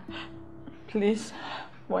come. Please,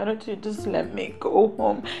 why don't you just let me go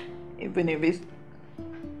home? Even if it's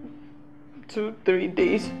 2-3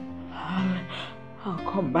 days, I'll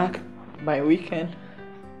come back by weekend.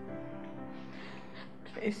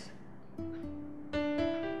 Please.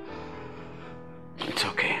 It's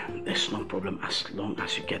okay. There's no problem as long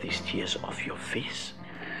as you get these tears off your face.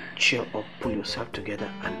 Cheer up, pull yourself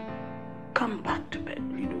together and come back to bed,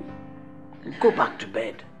 you know. Go back to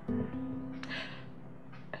bed.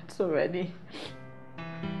 It's already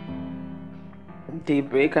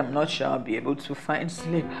daybreak. I'm not sure I'll be able to find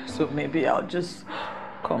sleep, so maybe I'll just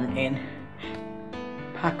come in,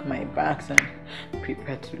 pack my bags and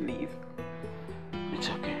prepare to leave. It's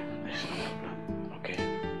okay. There's no problem. Okay.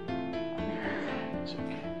 It's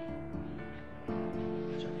okay.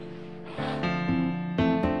 It's okay.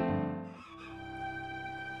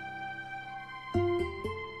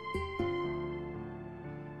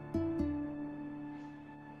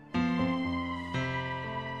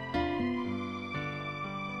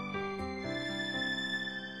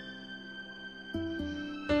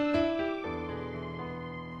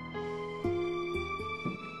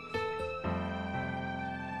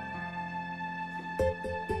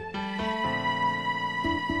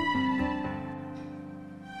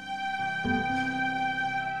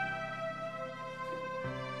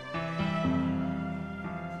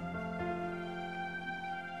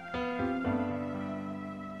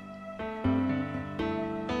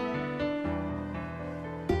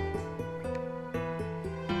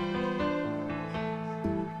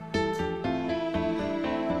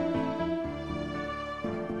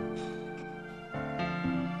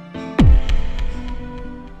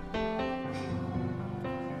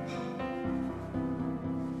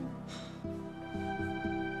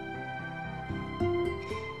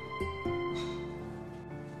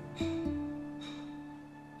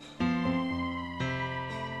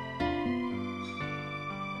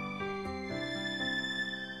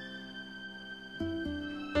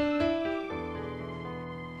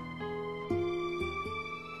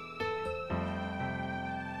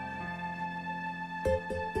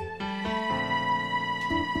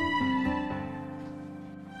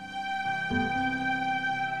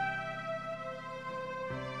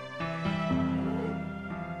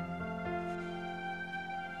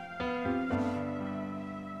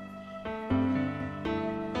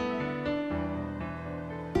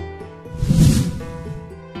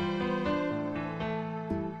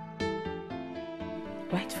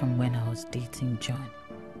 Right from when I was dating John,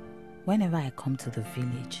 whenever I come to the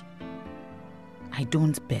village, I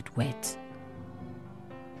don't bed wet.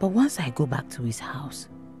 But once I go back to his house,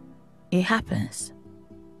 it happens.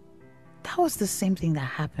 That was the same thing that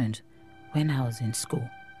happened when I was in school.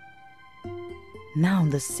 Now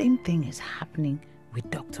the same thing is happening with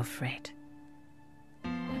Dr. Fred.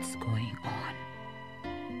 What's going on?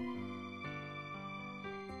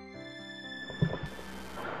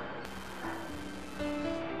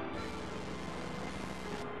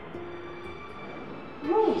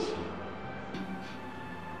 Rose,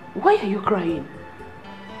 why are you crying?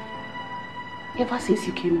 Ever since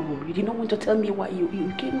you came home, you did not want to tell me why you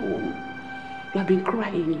came home. You have been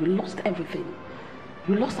crying, you lost everything.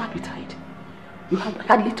 You lost appetite. You have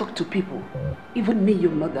hardly talked to people, even me,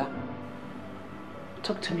 your mother.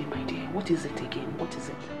 Talk to me, my dear. What is it again? What is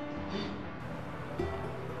it?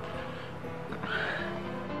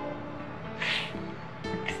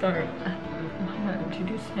 Sorry, Mama, did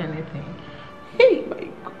you say anything? Hey, my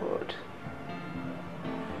God.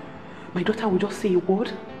 My daughter will just say a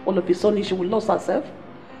word. All of a sudden, she will lose herself.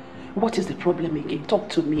 What is the problem again? Talk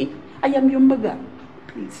to me. I am your mother.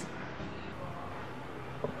 Please.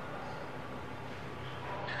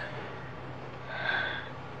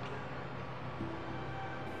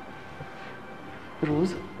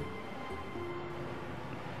 Rose?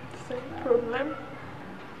 Same problem.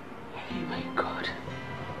 Hey, my God.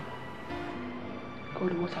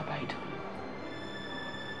 God, what have I done?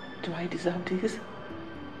 Do I deserve this?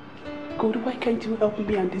 God, why can't you help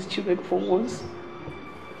me and these children for once?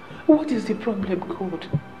 What is the problem, God?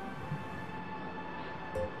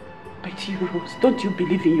 But you, Rose, don't you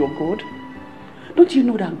believe in your God? Don't you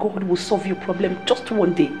know that God will solve your problem just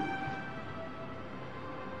one day?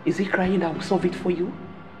 Is he crying that I will solve it for you?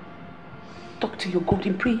 Talk to your God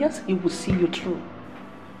in prayers, he will see you through.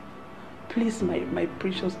 Please, my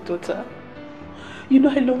precious daughter. You know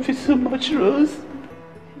I love you so much, Rose.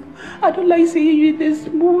 I don't like seeing you in this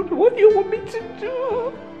mood. What do you want me to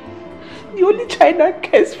do? The only child that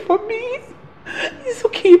cares for me. It's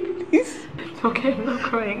okay, please. It's okay, I'm not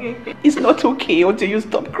crying again. It's not okay until you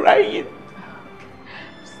stop crying.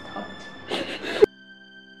 Stop.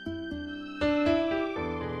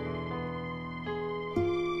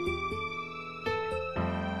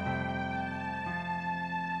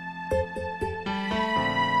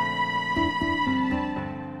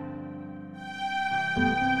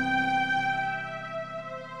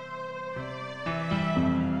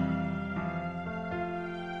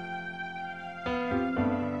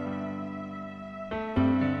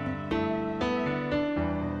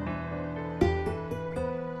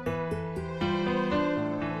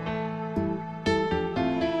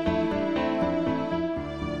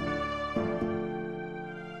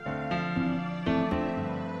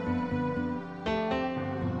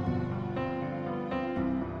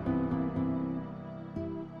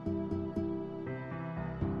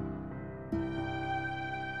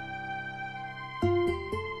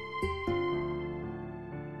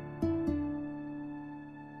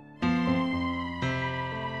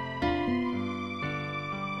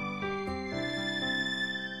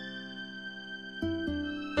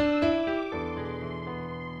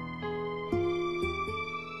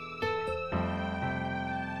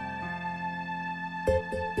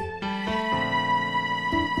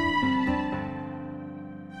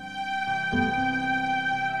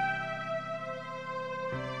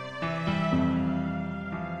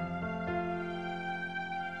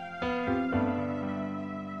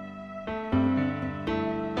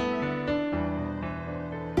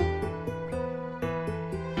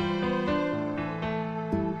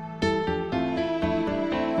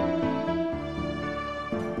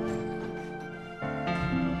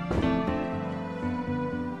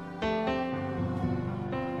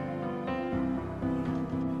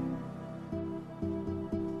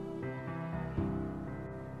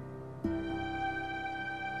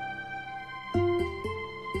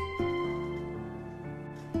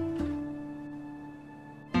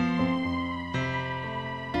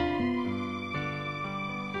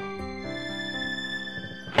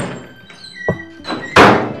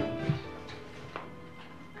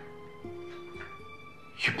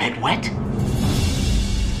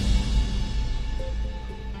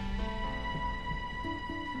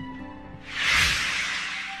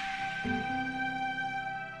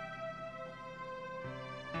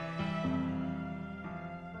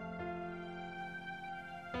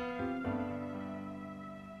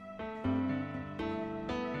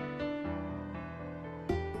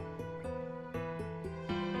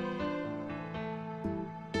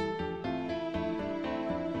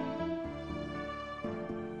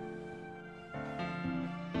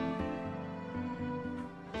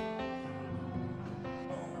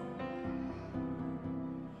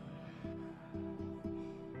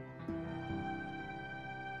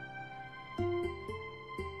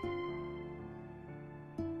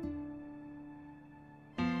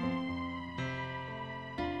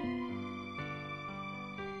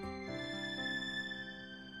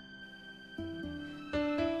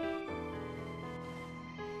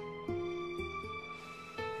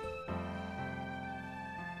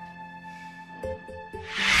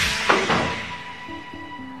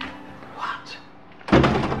 What?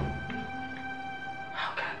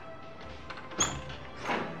 How can?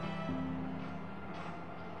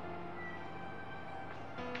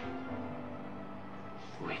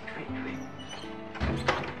 Wait.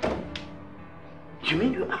 You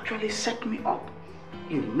mean you actually set me up?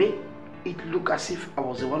 You made it look as if I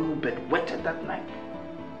was the one who bedwetted that night?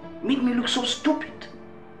 Made me look so stupid.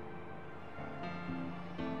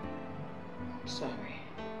 I'm sorry.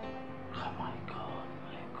 Oh my God.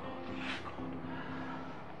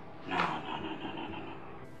 No.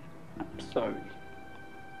 I'm sorry.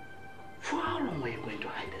 For how long were you going to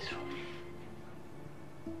hide this from me?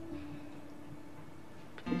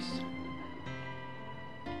 Please.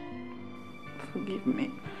 Forgive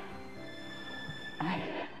me.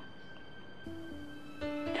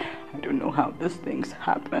 I don't know how these things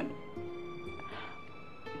happen.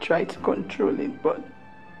 I try to control it, but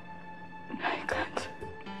I can't.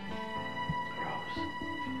 Rose,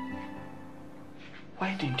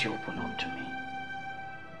 why didn't you open up to me?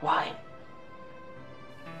 Why?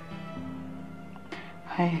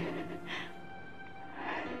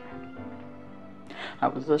 I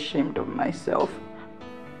was ashamed of myself.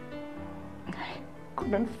 I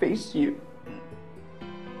couldn't face you.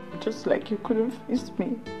 Just like you couldn't face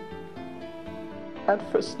me. That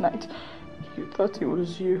first night, you thought it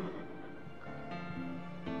was you.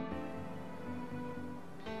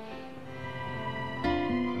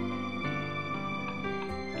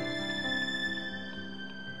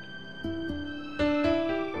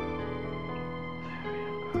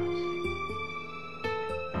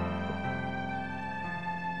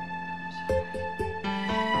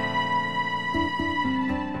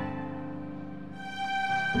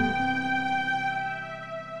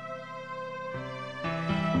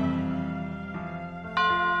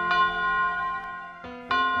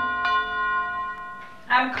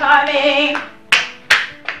 I'm coming.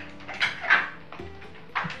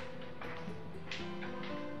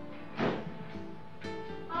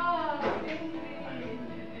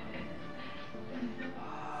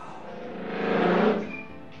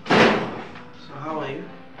 So how are you?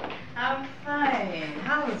 I'm fine.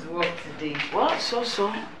 How was work today? Well,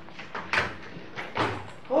 so.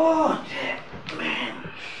 Oh, damn, man.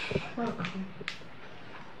 Welcome.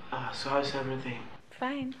 So how's everything?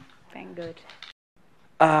 Fine. Thank God.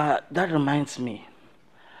 That reminds me.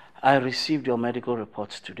 I received your medical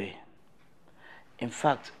reports today. In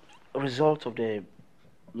fact, result of the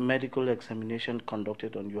medical examination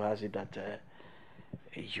conducted on you has it that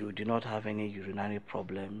you do not have any urinary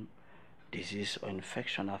problem, disease or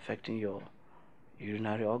infection affecting your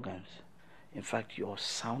urinary organs. In fact, you're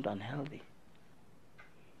sound and healthy.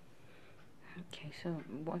 Okay, so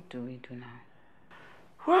what do we do now?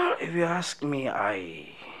 Well, if you ask me,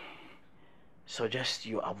 I suggest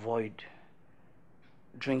you avoid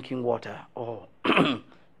drinking water or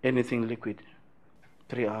anything liquid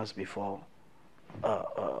 3 hours before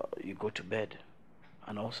you go to bed,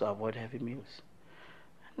 and also avoid heavy meals.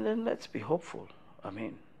 And then let's be hopeful. I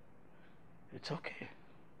mean, it's okay.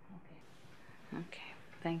 Okay,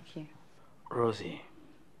 thank you. Rosie,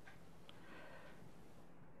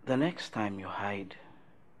 the next time you hide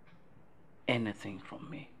anything from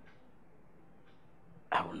me,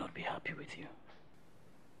 I will not be happy with you.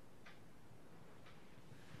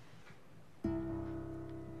 I'm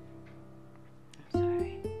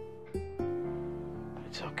sorry.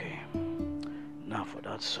 It's okay. Now for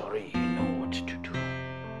that sorry, you know what to do.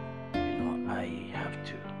 You know, I have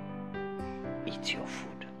to eat your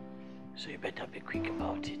food. So you better be quick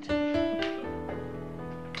about it.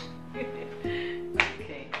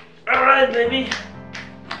 Okay. Alright, baby.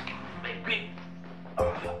 Be quick.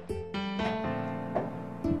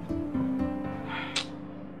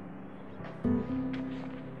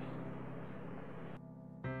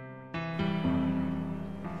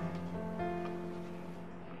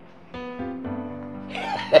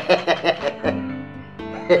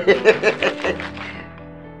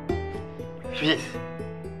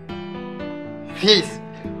 Fees.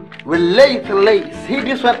 We late. See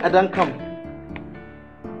this one, I don't come.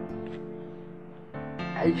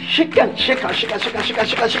 I shake. You don't shake.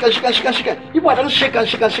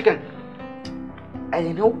 I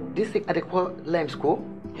know this thing at the call lime school.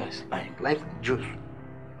 Yes, lime juice.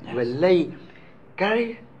 Yes. We lay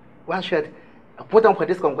carry one shot. I put on for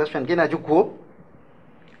this question. Get you go.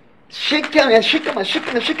 Shake. You don't shake. I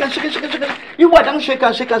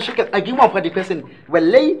give one for the person. Well,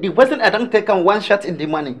 lay the person I don't take on one shot in the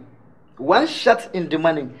morning. One shot in the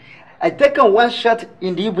morning. I take on one shot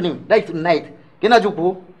in the evening, like night. You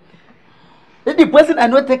go. If the person I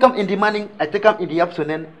know take them in the morning, I take them in the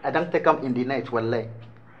afternoon, I don't take them in the night. Wallahi.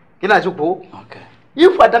 Can I go? Okay.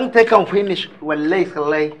 If I don't take them finish,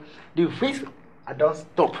 wallahi, the face I don't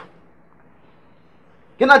stop.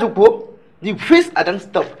 Can I go? The face I don't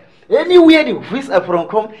stop. Anywhere the face are from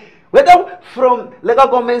come, whether from legal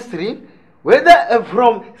government stream, whether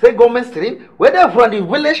from say government stream, whether from the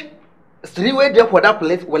village stream where there for that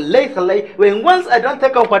place, wallahi, when once I don't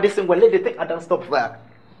take them for this thing, wallahi, they think I don't stop there.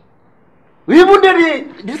 We even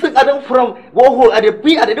did this thing I don't from Warhol at the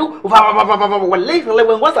P at the do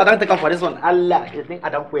when once I don't take up for this one, Allah, you think I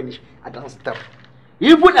don't finish, I don't stop.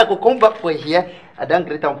 Even I could come back for here, I don't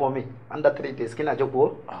great time for me. Under 3 days, can I just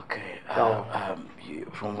go? Okay.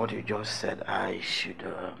 From what you just said, I should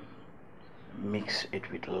mix it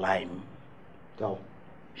with lime.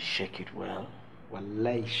 Shake it well.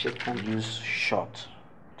 Wallahi, shake it. Use shot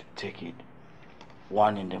to take it.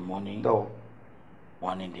 1 in the morning.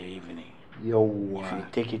 1 in the evening. If you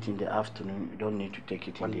take it in the afternoon, you don't need to take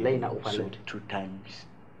it in the evening. So 2 times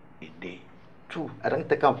a day. 2. I don't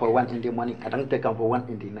take them for 1 in the morning. I don't take them for 1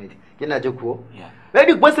 in the night. Can I just go? Yeah.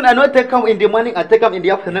 Very good person. I don't take them in the morning. I take them in the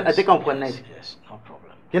afternoon. I take them for night. Yes, no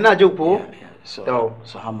problem. Can I just go? Yeah.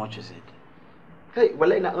 So how much is it? Hey,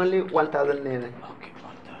 well, only 1,000 naira. Okay,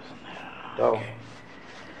 1,000 naira. So. Okay.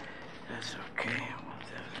 That's okay.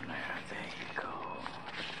 1,000 naira. There you go.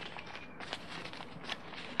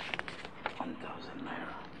 1,000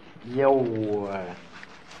 naira. Yo.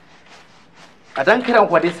 I don't care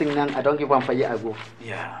what this thing now. I don't give one for you. I go.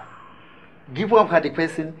 Yeah. Give one for the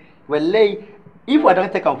person. Well, lay. If I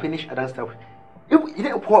don't take and finish, I don't stop.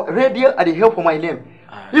 If for radio, I help for my name.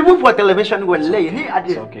 Even for television, well, lay. He at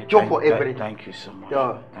the job for everything. Thank you so much.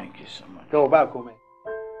 Yeah. Thank you so much. Go back home.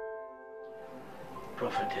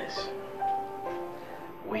 Prophetess,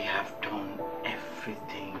 we have done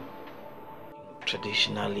everything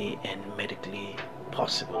traditionally and medically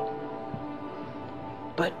possible.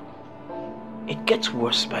 But it gets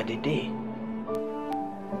worse by the day.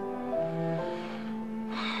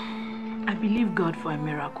 I believe God for a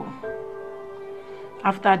miracle.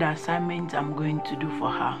 After the assignment I'm going to do for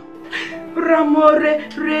her. Ramore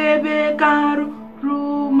Rebekaru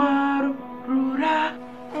Rumaru Rura.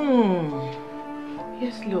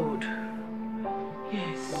 Yes, Lord.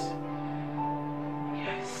 Yes.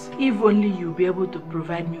 Yes. If only you'll be able to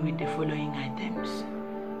provide me with the following items: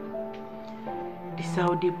 the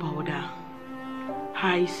Saudi powder,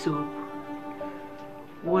 high soap,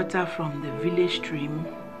 water from the village stream,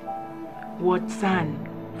 sand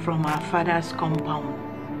from our father's compound,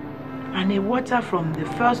 and a water from the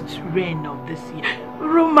first rain of this year.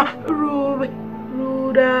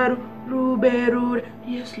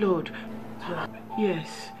 Yes, Lord.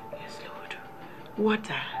 Yes, Lord.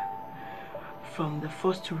 Water from the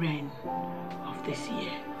first rain of this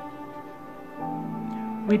year.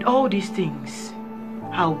 With all these things,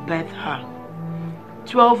 I'll birth her.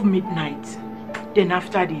 12 midnight. Then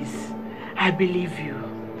after this, I believe you.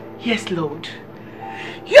 Yes, Lord.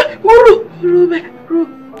 Yes, Lord.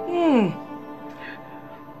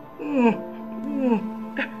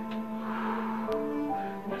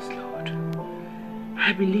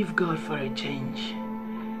 I believe God for a change,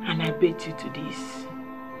 and I bet you to this.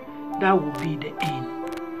 That will be the end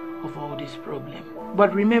of all this problem.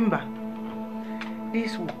 But remember,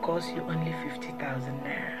 this will cost you only 50,000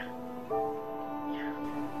 naira.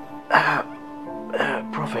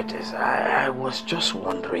 Prophetess, I was just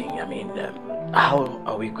wondering, how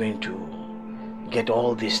are we going to get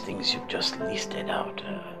all these things you've just listed out,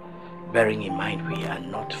 bearing in mind we are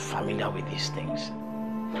not familiar with these things?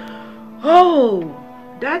 Oh,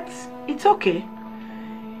 it's okay.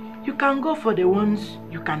 You can go for the ones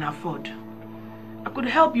you can afford. I could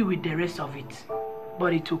help you with the rest of it,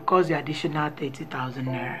 but it will cost the additional 30,000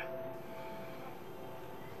 naira.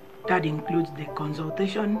 That includes the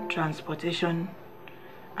consultation, transportation,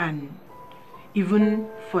 and even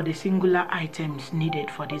for the singular items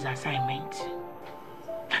needed for this assignment.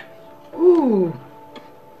 Ooh.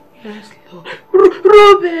 Yes, Lord.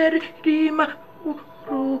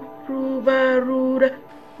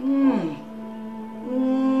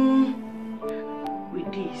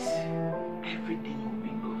 With this, everything will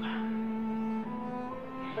be over.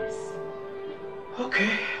 Yes.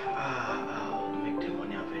 Okay. I'll make the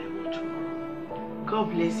money available tomorrow. God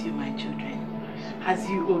bless you, my children. As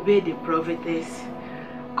you obey the prophetess'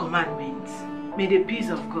 commandments, may the peace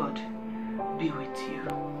of God be with you.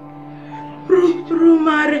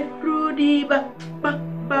 Rumare rudiba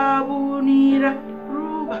babunira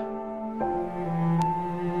ruba.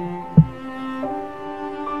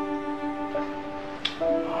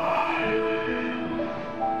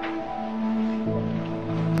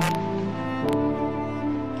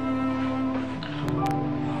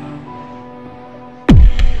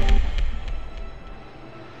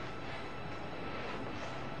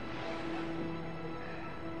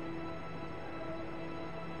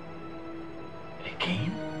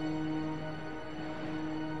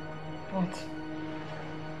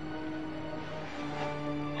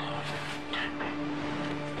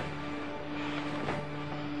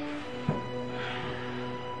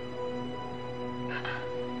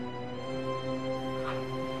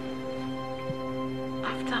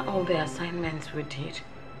 all the assignments we did.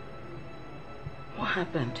 What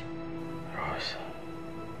happened? Rose,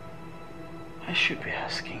 I should be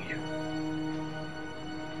asking you.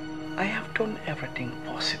 I have done everything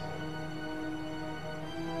possible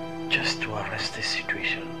just to arrest this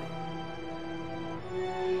situation.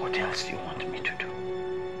 What else do you want me to do?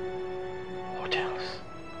 What else?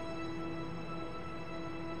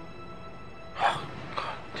 Oh,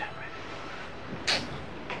 God damn it.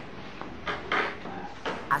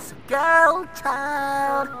 As a girl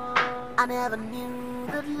child, I never knew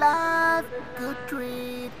that life could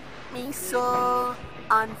treat me so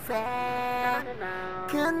unfair.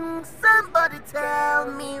 Can somebody tell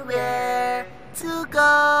me where to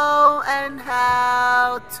go and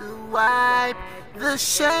how to wipe the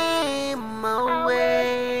shame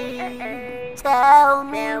away? Tell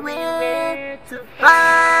me where to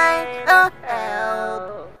find a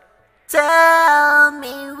help. Tell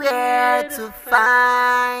me where to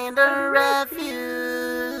find a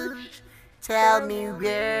refuge. Tell me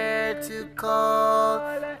where to call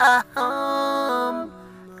a home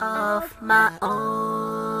of my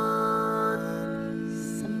own.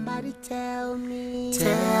 Somebody tell me where.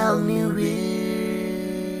 Tell me where.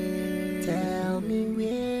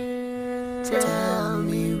 Tell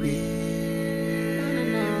me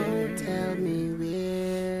where. Tell me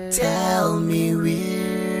where. Tell me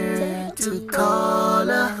where to call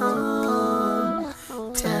a home.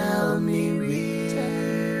 Tell me where.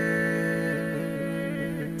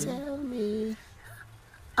 Tell me.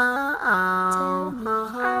 Tell me.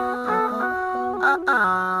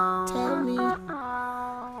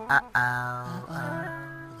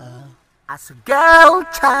 As a girl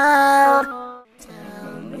child.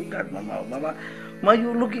 Look at Mama,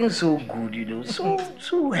 you're looking so good, you know,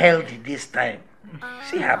 so healthy this time.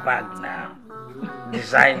 See her bag now.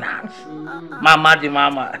 Designers. Mama the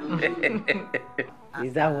mama.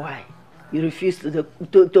 Is that why you refuse to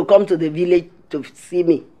come to the village to see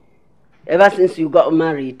me ever since you got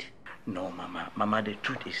married? No, Mama, the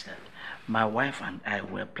truth is that my wife and I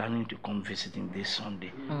were planning to come visiting this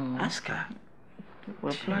Sunday. Ask her.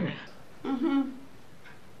 We're planning.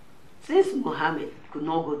 Since Mohammed could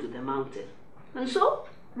not go to the mountain, and so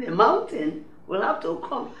the mountain will have to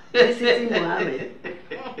come visiting Mohammed.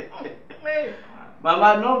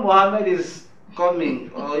 Mama, no Mohammed is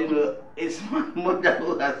coming, or you know, it's my mother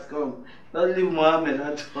who has come. Don't leave Mohammed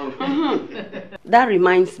at home. That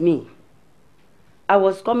reminds me.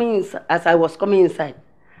 As I was coming inside,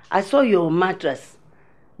 I saw your mattress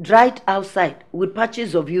dried outside with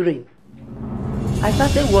patches of urine. I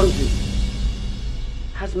started wondering,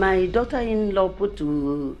 has my daughter-in-law put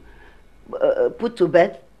to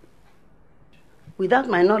bed without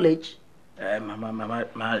my knowledge? Mama,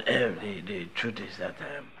 the truth is that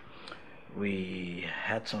we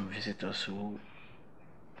had some visitors who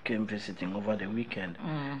came visiting over the weekend.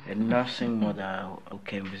 A nursing mother who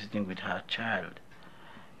came visiting with her child.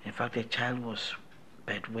 In fact, the child was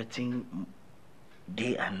bedwetting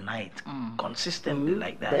day and night, consistently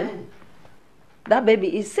like that. Then, that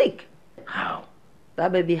baby is sick. How?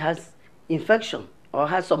 That baby has infection or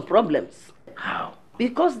has some problems. How?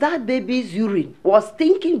 Because that baby's urine was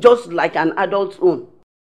stinking just like an adult's own.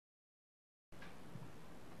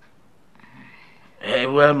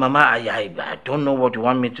 Well, Mama, I don't know what you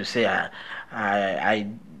want me to say. I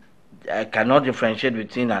cannot differentiate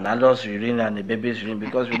between an adult's urine and a baby's urine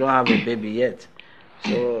because we don't have a baby yet.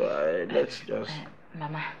 So let's just...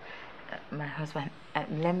 Mama, my husband,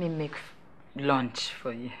 let me make lunch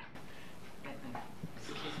for you.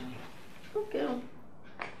 Okay.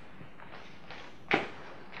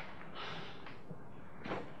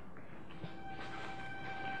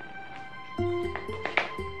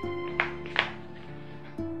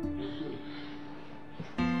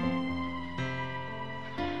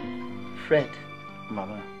 Fred.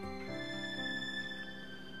 Mama.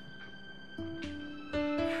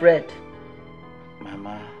 Fred.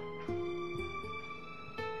 Mama.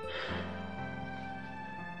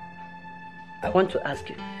 I want to ask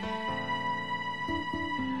you.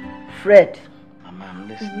 Fred. Mama, I'm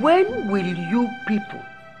listening. When will you people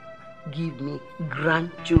give me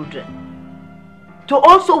grandchildren? To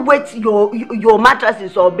also wet your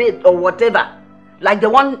mattresses or bed or whatever, like the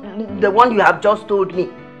one you have just told me.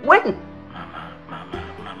 When? Mama,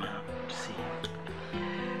 see,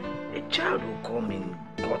 a child will come in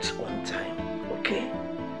God's own time, okay?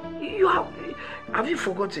 Have you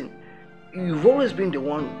forgotten? You've always been the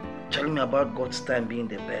one telling me about God's time being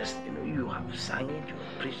the best. You know, you have sang it, you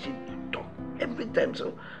have preached it, you talk every time.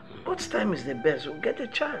 So God's time is the best. So get a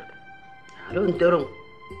child. I don't know.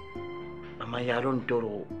 Mama, I don't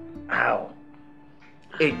know how.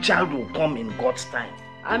 A child will come in God's time.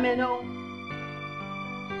 Amen.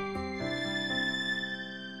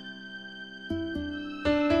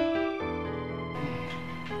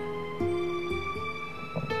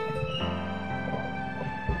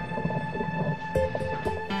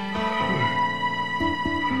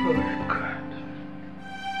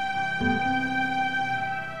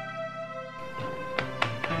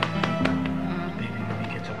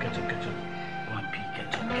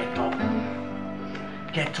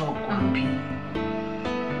 Get up, Grumpy.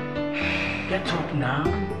 Get up now.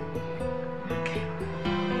 Okay.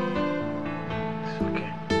 It's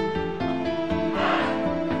okay.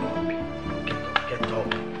 Grumpy, get up.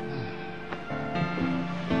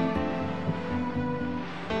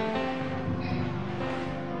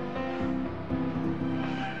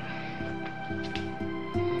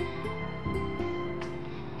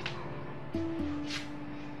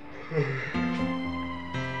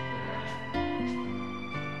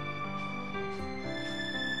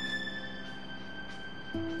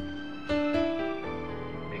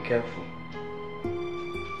 Careful.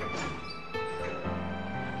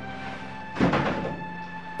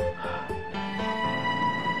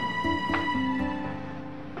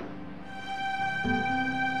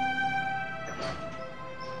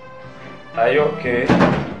 Are you okay?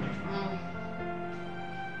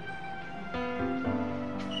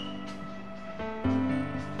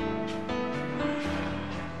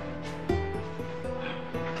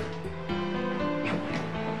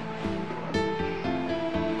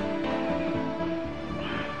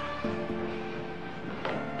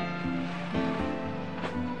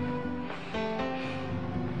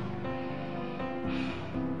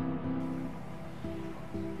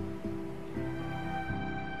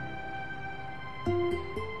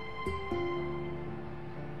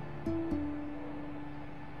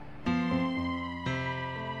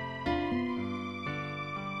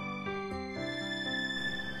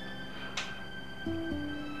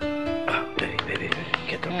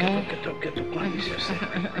 Get up, man.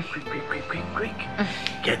 Quick.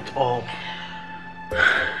 Get up.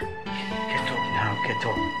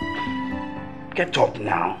 Get up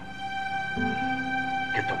now.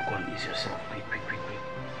 Get up, go and ease yourself. Quick.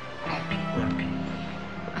 Grumpy.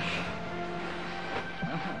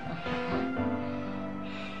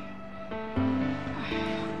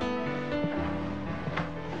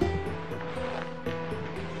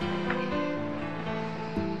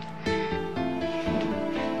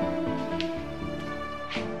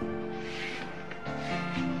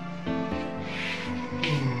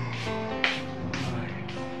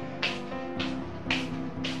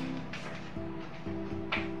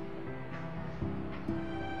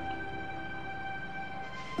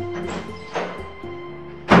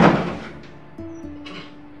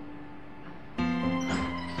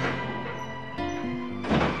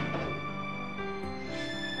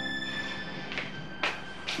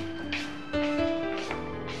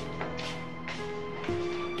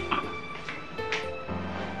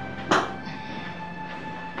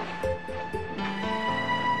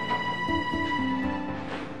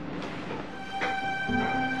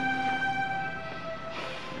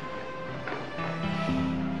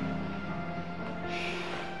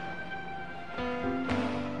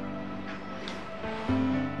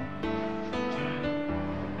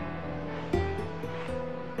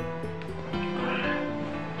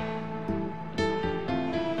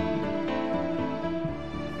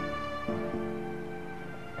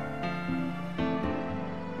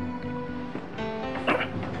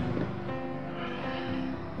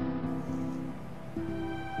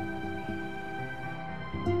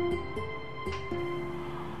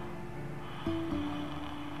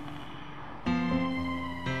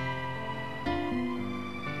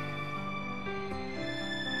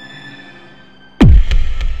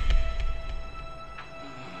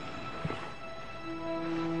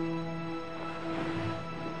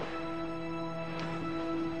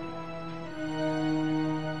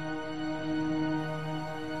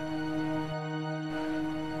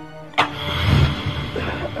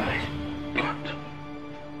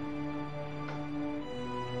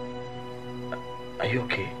 Are you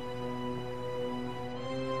okay?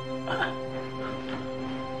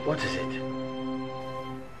 What is it?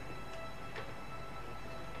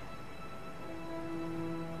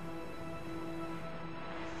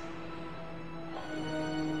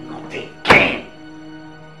 Not again!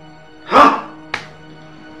 Huh?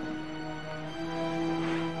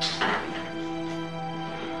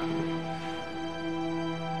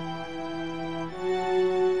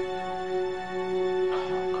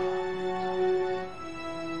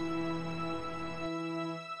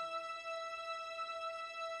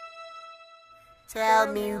 Tell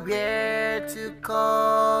me where to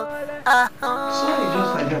call a home. Sorry,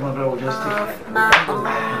 just like that, my brother will just take it.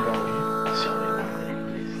 Sorry,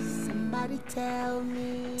 please. Somebody tell me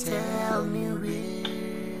where.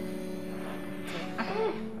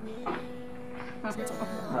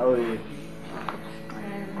 How are you?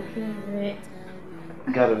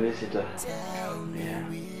 Got a visitor. Yeah.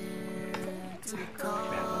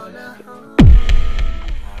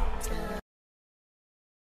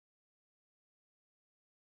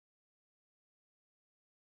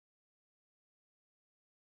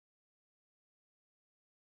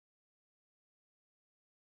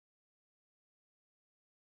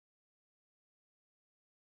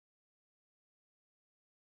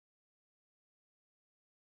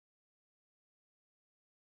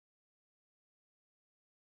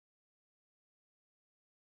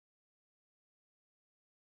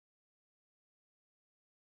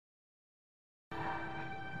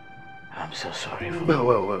 I'm so sorry for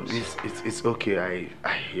Well, it's okay.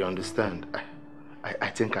 I understand. I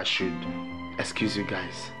think I should excuse you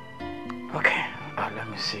guys. Okay, let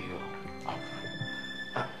me see you.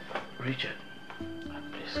 Richard,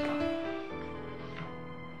 please come.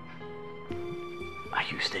 I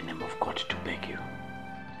use the name of God to beg you.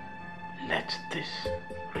 Let this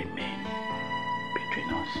remain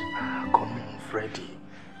between us. Come on, Freddy.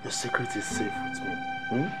 Your secret is safe with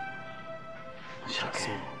me. It's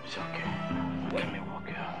okay. It's okay. Let me walk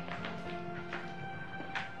you out.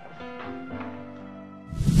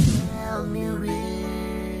 Tell me where.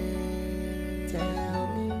 Tell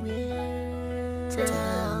me where.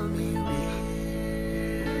 Tell me where.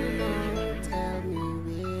 Tell me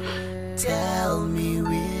where. Tell me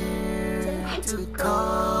where to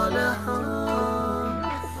call a home.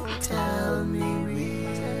 Tell me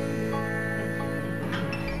where.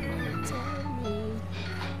 Tell me.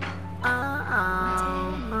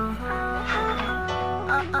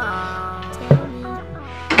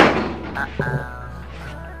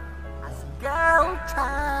 As a girl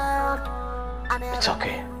child, I never It's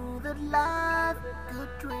okay. knew that life could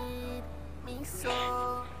treat me so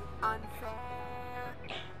unfair.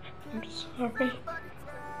 I'm sorry.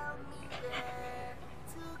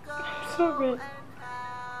 I'm sorry.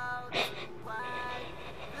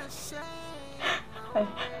 I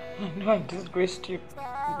know I disgraced you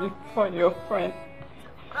before your friend.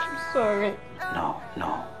 I'm sorry. No,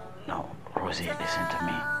 Rosie, listen to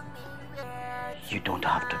me. You don't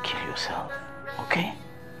have to kill yourself, okay?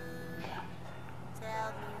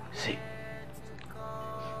 See,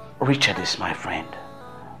 Richard is my friend.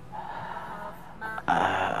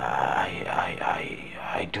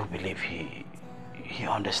 I do believe he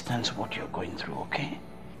understands what you're going through, okay?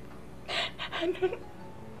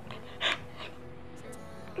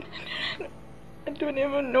 I don't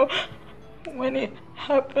even know when it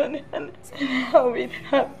happened and how it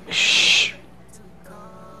happened. Shh!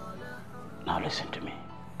 Now listen to me.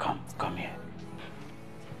 Come here.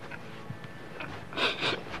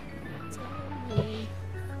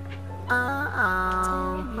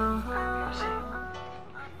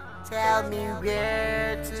 Tell me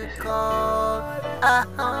where to call a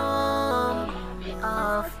home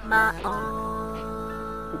of my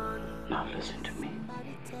own. Now listen to me.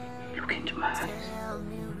 Look into my eyes.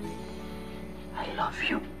 I love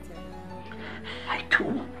you. I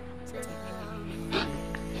do.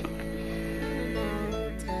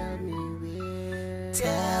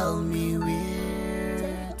 Tell me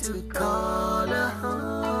where to call a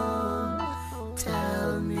home.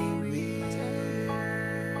 Tell me where.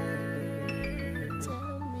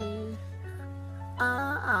 Tell me.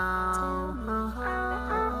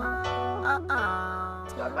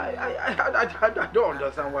 I don't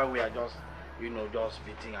understand why we are just, just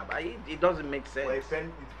beating up. It doesn't make sense. Well, it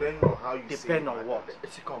depends on how you say it. Depend on what?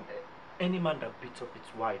 Come, any man that beats up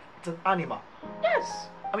his wife, it's an animal. Yes.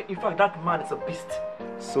 I mean, in fact, that man is a beast.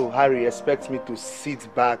 So Harry expects me to sit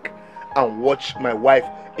back and watch my wife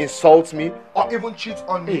insult me or even cheat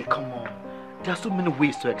on me? Hey, come on. There are so many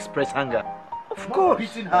ways to express anger. Of course.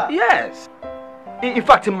 Beating her. Yes. In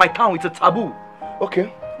fact, in my town, it's a taboo.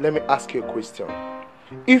 Okay, let me ask you a question.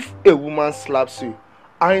 If a woman slaps you,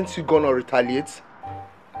 aren't you gonna retaliate?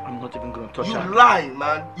 I'm not even gonna touch her. You lie,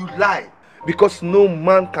 man. You lie. Because no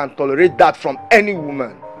man can tolerate that from any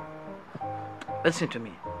woman. Listen to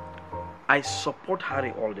me. I support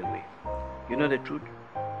Harry all the way. You know the truth?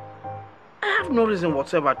 I have no reason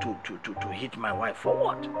whatsoever to hit my wife. For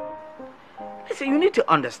what? Listen, you need to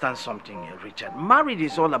understand something, Richard. Marriage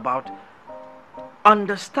is all about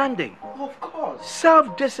understanding. Of course.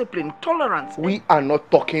 Self-discipline, tolerance. We are not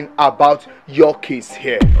talking about your case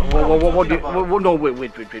here. No,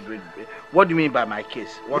 wait. What do you mean by my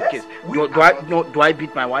case? What case? Do I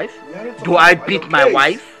beat my wife? Do I beat my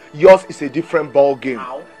wife? Yours is a different ball game.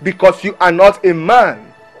 How? Because you are not a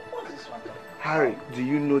man. What is this one? Harry, do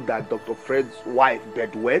you know that Dr. Fred's wife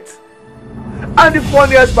bedwet? And the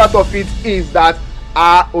funniest part of it is that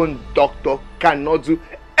our own doctor cannot do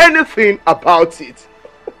anything about it.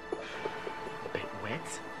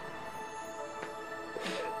 Bedwet?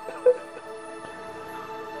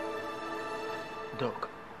 Doc,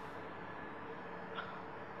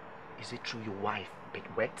 is it true your wife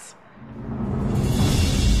bedwets?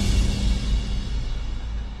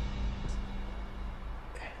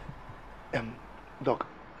 Doc,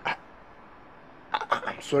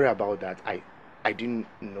 I'm sorry about that. I didn't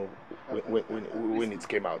know when it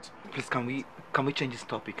came out. Please, can we change this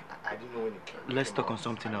topic? I didn't know when it came. Let's talk on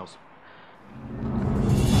something else.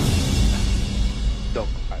 Doc,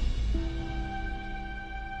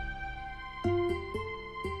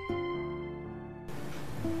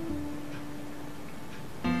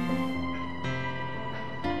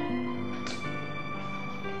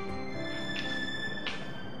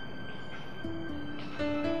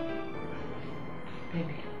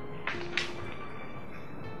 Baby.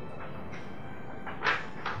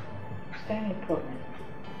 Is there any problem?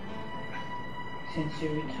 Since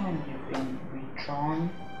your return, you've been withdrawn,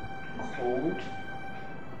 cold,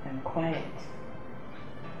 and quiet.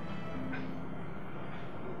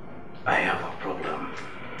 I have a problem.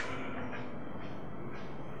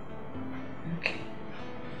 Okay.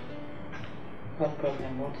 What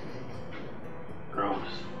problem? What is it?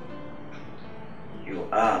 Rose, you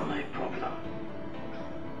are my problem.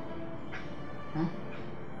 Huh?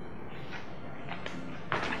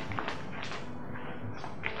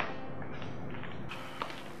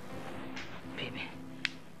 Baby,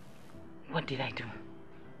 what did I do?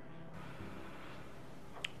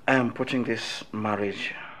 I am putting this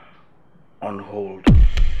marriage on hold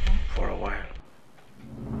for a while.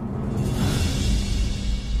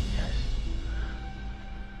 Yes.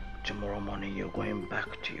 Tomorrow morning you're going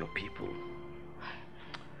back to your people.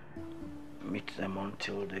 Meet them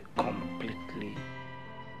until they completely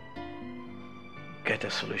get a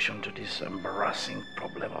solution to this embarrassing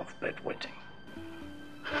problem of bedwetting.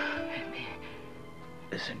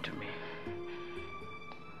 Listen to me.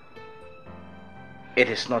 It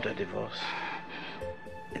is not a divorce.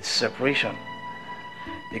 It's separation.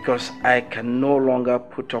 Because I can no longer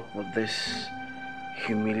put up with this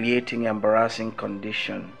humiliating, embarrassing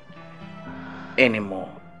condition anymore.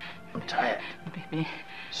 I'm tired. Baby.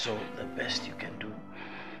 So the best you can do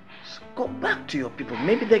is go back to your people.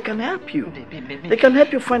 Maybe they can help you. Baby. They can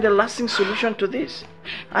help you find a lasting solution to this.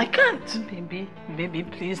 I can't. Baby,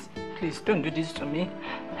 please don't do this to me.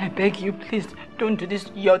 I beg you, please don't do this.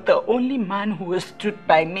 You're the only man who has stood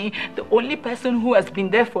by me, the only person who has been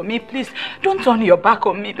there for me. Please don't turn your back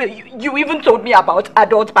on me. You even told me about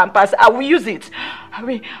adult pampers. I will use it.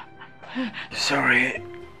 Sorry.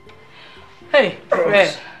 Hey,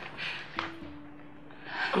 Fred.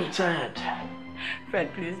 I'm tired.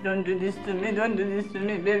 Fred, please don't do this to me. Don't do this to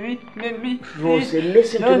me, baby. Rosie,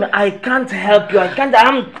 listen to me. I can't help you.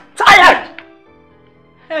 I'm tired.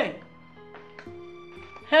 Hey.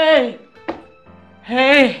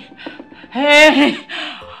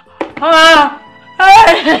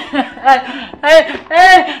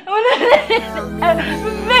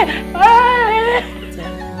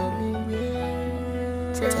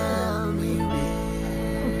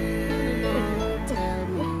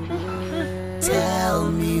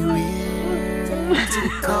 Tell me where to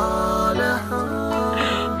call a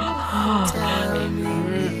home. Tell me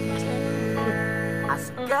where. As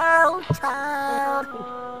a girl child,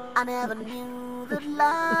 I never knew that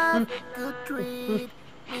love could treat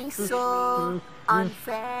me so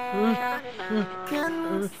unfair.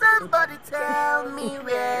 Can somebody tell me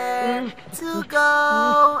where to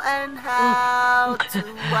go and how to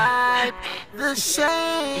wipe the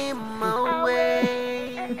shame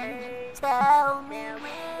away? Tell me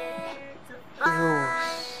where to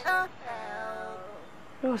find a help.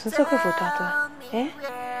 Rose, it's okay for Tata. Eh?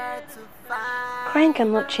 Crying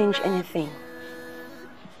cannot change anything.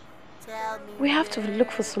 We have to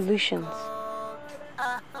look for solutions.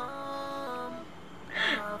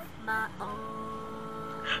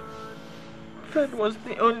 Fred was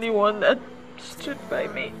the only one that stood by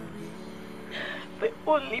me. The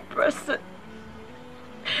only person.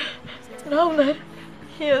 Now that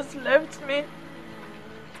he has left me,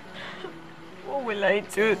 what will I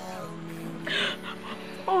do?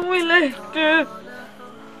 What will I do?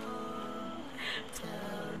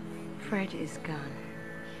 Fred is gone.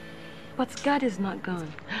 But God is not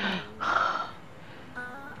gone.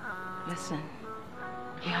 Listen,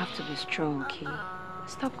 you have to be strong, okay?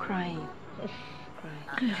 Stop crying.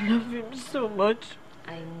 I love him so much.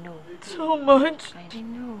 I know. So much. I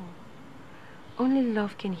know. Only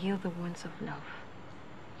love can heal the wounds of love.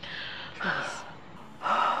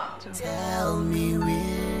 Please. Tell me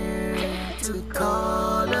where to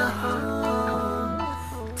call a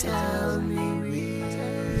home. Tell me where.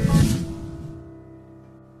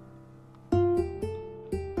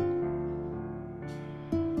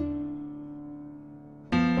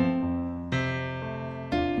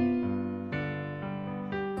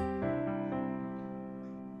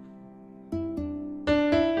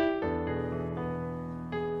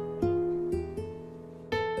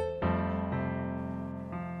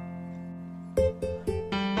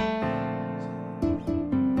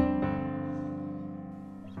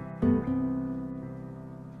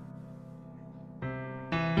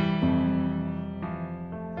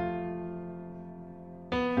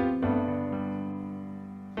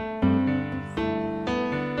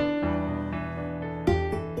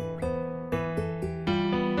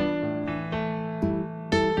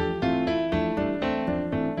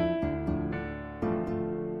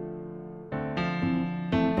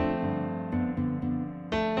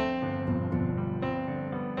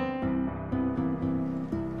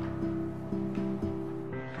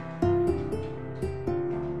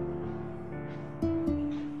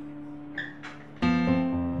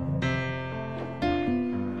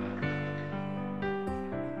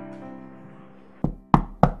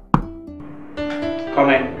 Come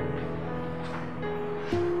in.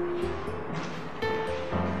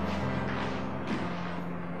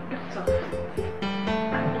 Doctor,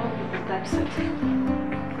 I don't be the type setting.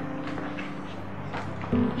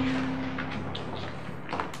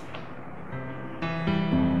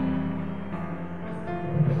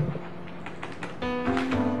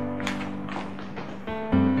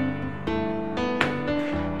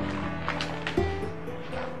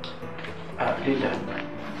 Linda,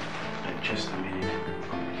 just a minute.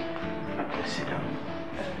 Please sit down.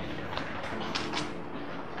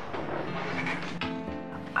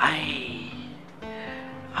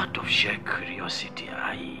 Out of sheer curiosity,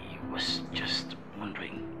 I was just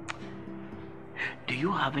wondering, do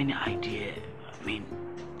you have any idea,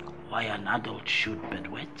 why an adult should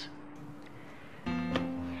bedwet?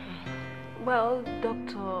 Well,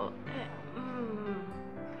 doctor,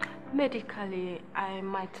 medically, I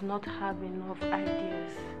might not have enough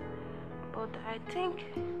ideas, but I think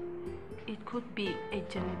it could be a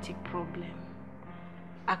genetic problem,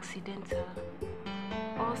 accidental,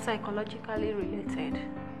 or psychologically related.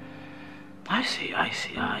 I see.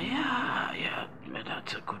 Yeah,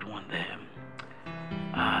 that's a good one there.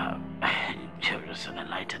 Just an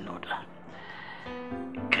enlightened note.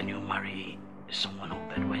 Can you marry someone who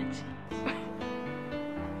bedwets?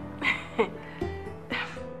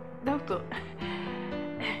 Doctor,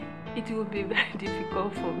 it will be very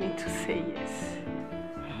difficult for me to say yes.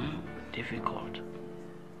 Difficult?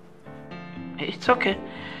 It's okay.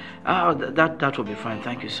 That will be fine.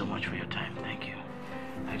 Thank you so much for your time. Thank you.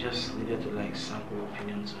 I just needed to sample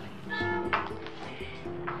opinions on you.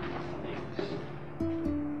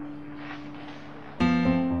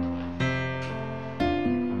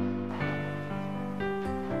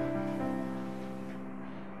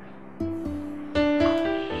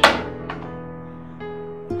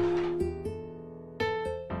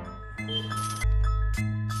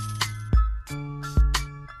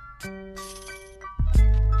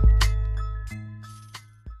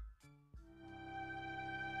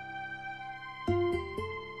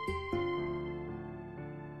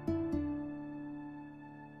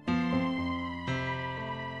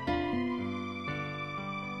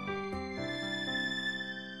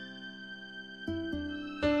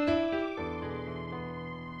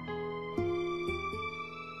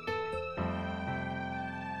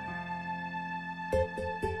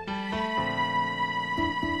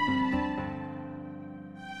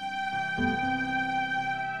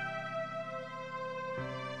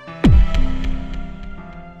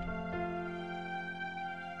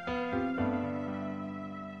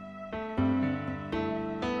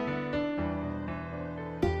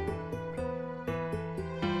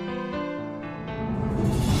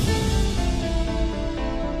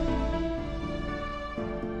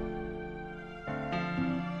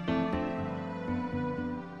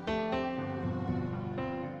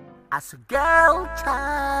 As a girl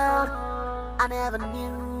child, I never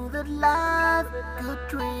knew that life could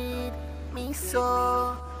treat me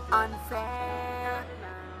so unfair.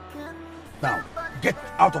 Now, get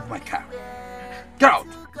out of my car. Get out!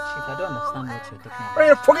 She's I don't understand what you're talking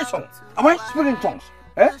about. Forget songs. Am I speaking tongues?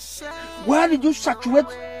 Eh? Why did you saturate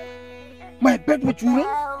my bed with urine?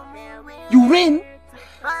 Urine?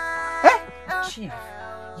 Eh? Chief,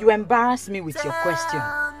 you embarrass me with your question.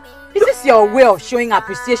 Is this your way of showing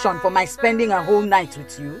appreciation for my spending a whole night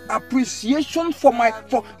with you? Appreciation for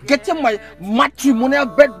getting my matrimonial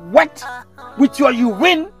bed wet with your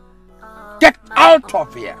urine? Get out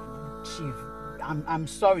of here! Chief, I'm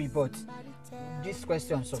sorry, but this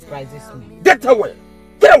question surprises me. Get away!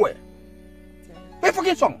 Get away! Hey,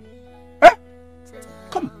 forget song. Eh?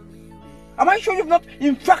 Come. Am I sure you've not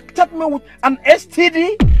infected me with an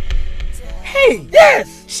STD? Hey!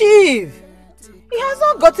 Yes! Chief! He has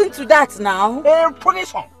not gotten to that now. Hey, forget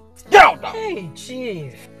song. Get out now! Hey,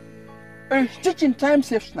 Chief! Stitching time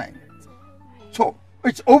saves 9. So,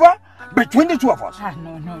 it's over between the two of us.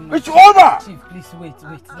 No. It's over! Chief, please wait.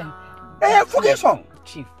 Hey, forget song.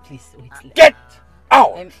 Chief, please wait. Get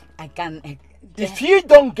out! I can... If you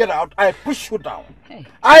don't get out, I push you down. Hey.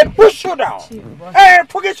 I push you down. Chief, hey,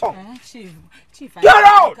 forget song. Chief, get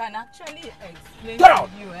out! I can actually explain get out.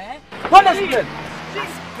 To you, eh? Don't explain.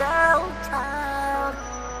 Girl, child,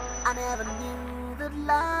 I never knew that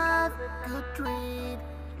love could treat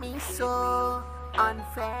me so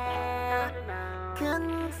unfair.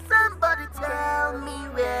 Can somebody tell me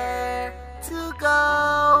where to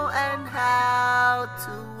go and how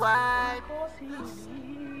to wipe?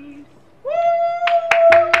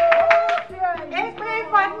 It's my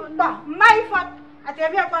fun, my fun. I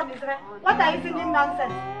tell you what is what are you singing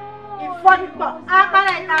nonsense? It's fun,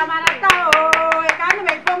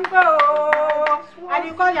 and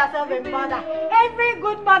you call yourself a mother. Every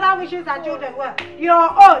good mother wishes her children well. Your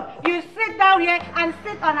own. You sit down here and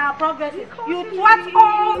sit on our progresses. You thwart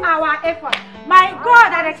all our efforts. My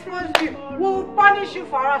God that exposed you will punish you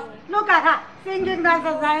for us. Look at her singing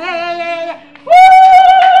nonsense. Woo!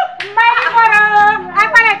 My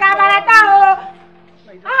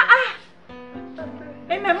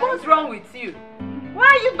Amen, what's wrong with you? Why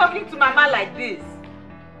are you talking to Mama like this?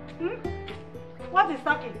 What is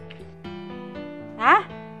talking? Huh?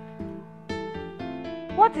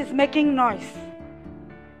 What is making noise?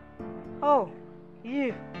 Oh,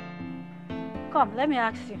 you. Come, let me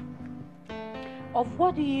ask you. Of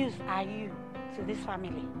what use are you to this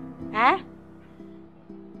family? Huh?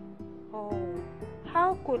 Oh,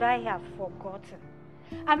 how could I have forgotten?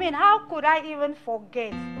 I mean, how could I even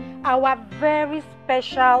forget our very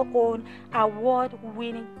special own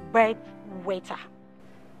award-winning bed waiter?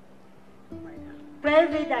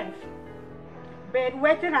 President,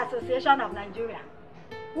 Bedwetting Association of Nigeria.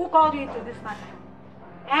 Who called you into this matter?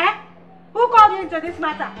 Eh? Who called you into this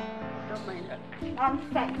matter? Don't mind her.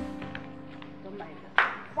 Nonsense. Don't mind her.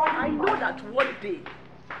 I know that one day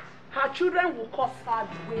her children will curse her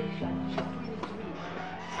the way she's doing it to me.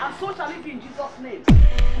 And so shall it be in Jesus' name.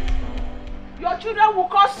 Your children will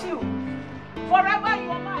curse you. Forever you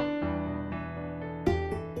are mine.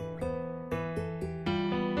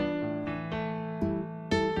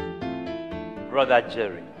 Brother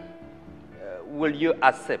Jerry, will you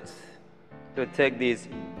accept to take this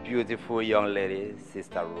beautiful young lady,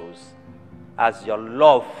 Sister Rose, as your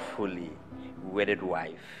lawfully wedded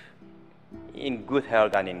wife, in good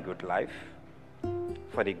health and in good life,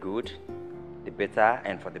 for the good, the better,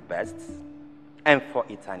 and for the best, and for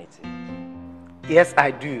eternity? Yes,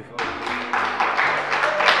 I do.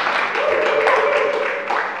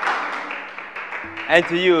 And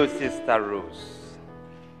to you, Sister Rose,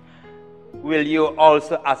 will you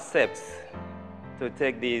also accept to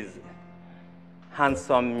take this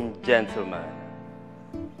handsome gentleman,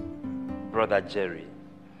 Brother Jerry,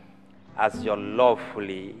 as your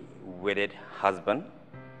lawfully wedded husband,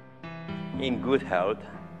 in good health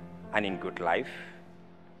and in good life,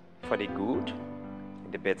 for the good,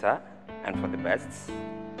 the better, and for the best,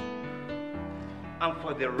 and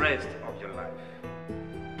for the rest of your life?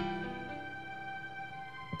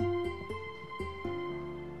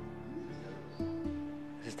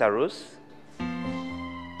 Sister Rose? I'm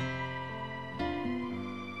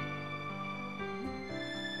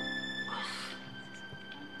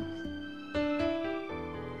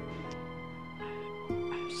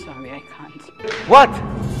sorry, I can't. What?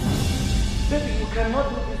 Baby, you cannot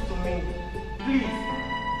do this to me. Please.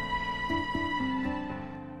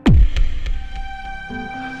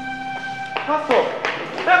 Pastor,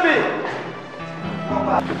 baby! Come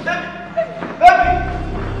back.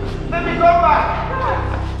 Baby, come back!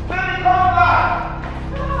 Baby, come back!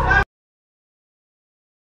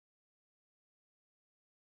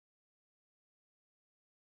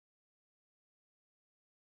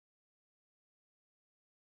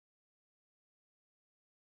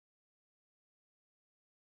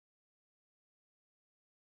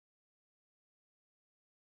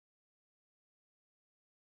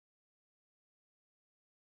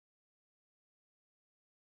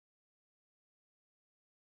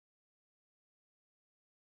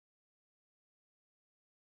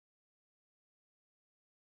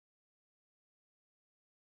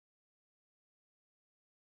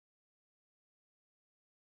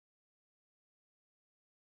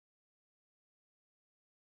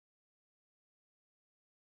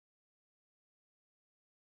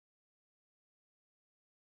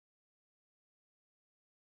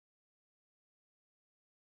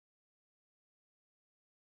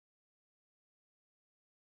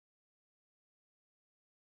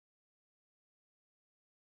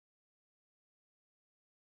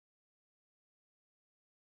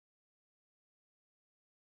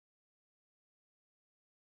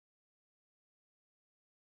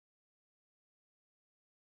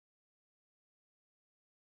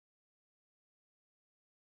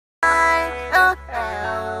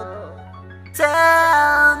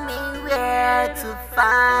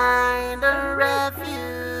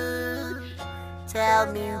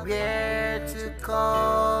 tell me where to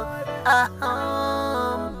call a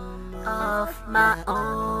home of my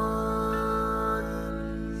own.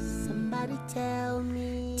 Somebody tell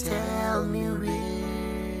me where, tell me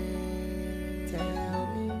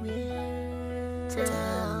where,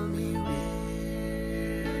 tell me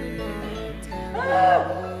where, tell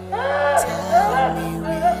me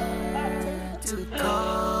where to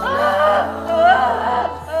call a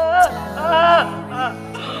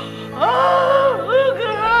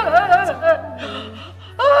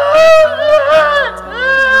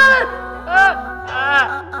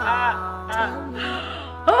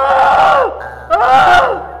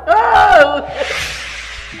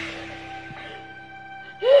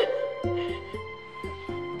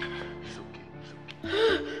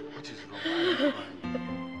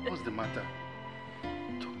What's the matter?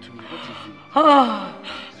 Talk to me. What is it?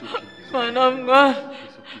 Man, I'm gone.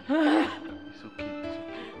 It's okay.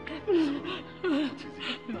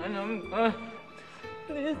 Man, I'm gone.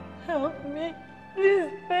 Please help me. Please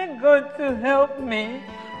beg God to help me.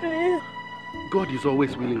 Please. God is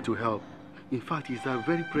always willing to help. In fact, He's a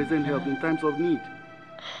very present help in times of need.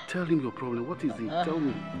 Tell Him your problem. What is it? Tell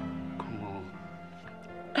me. Come on.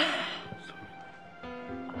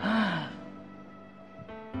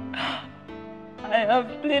 I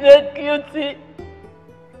have pleaded guilty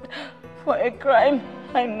for a crime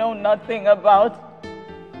I know nothing about.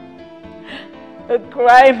 A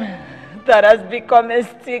crime that has become a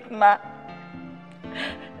stigma.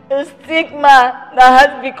 A stigma that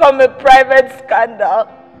has become a private scandal.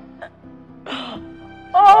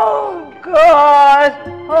 Oh God!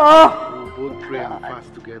 Oh. We'll both pray and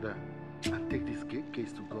fast together and take this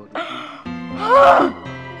case to God.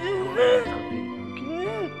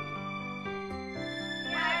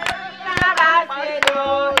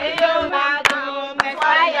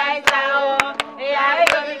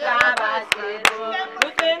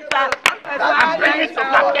 I'm bringing to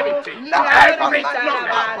captivity every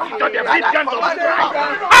to the vengeance of Christ.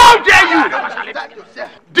 How dare you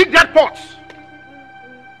dig that pot?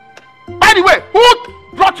 By the way, who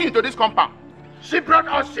brought you into this compound? She brought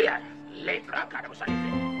us here.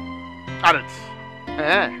 Alex,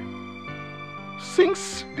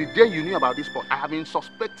 since the day you knew about this pot, I have been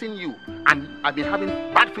suspecting you and I've been having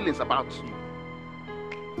bad feelings about you.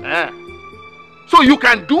 So you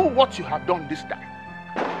can do what you have done this time.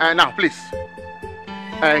 Now, please,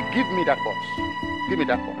 give me that pot. Give me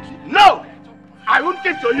that pot. No! I won't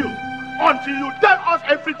give to you until you tell us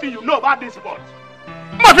everything you know about this pot.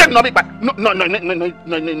 No.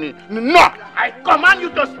 I command you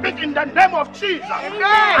to speak in the name of Jesus. Amen.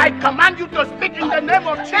 I command you to speak in the name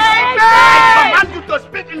of Jesus. Amen. I command you to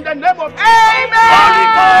speak in the name of Jesus. Holy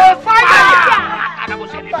Ghost fire!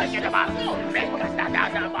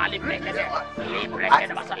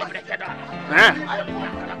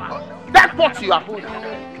 That pot you are holding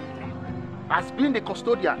has been the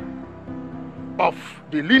custodian of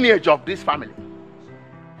the lineage of this family.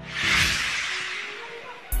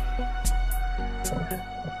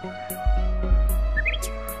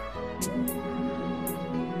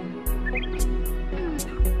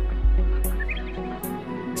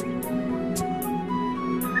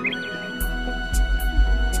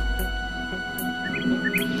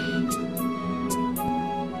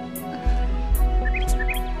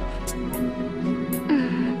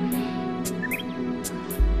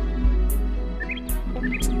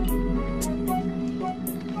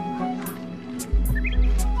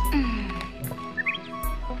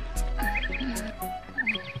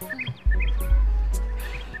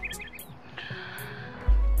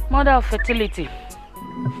 Mother of fertility,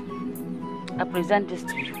 I present this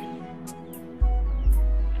to you.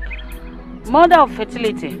 Mother of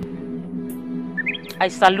fertility, I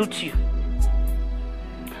salute you.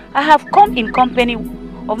 I have come in company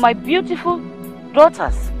of my beautiful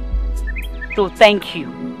daughters to thank you,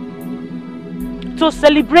 to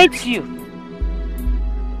celebrate you,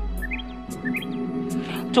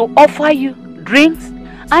 to offer you drinks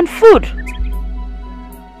and food.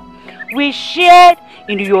 We shared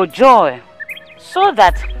in your joy so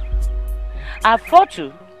that our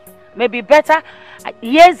fortune may be better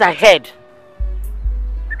years ahead.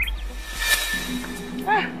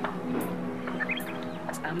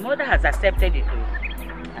 Our mother has accepted it.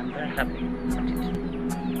 I'm very happy about it.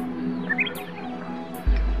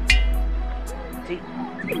 See?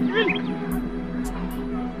 Drink.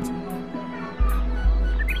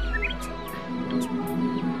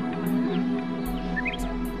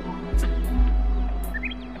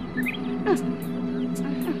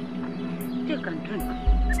 Take and drink.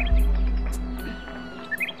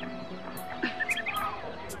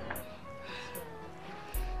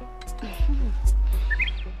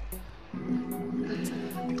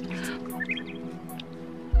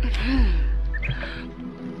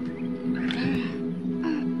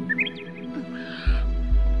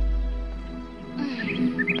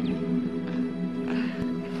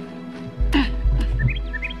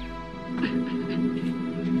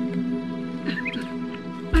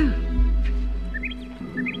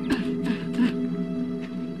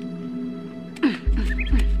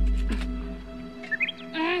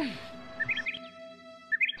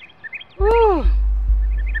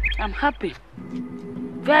 happy.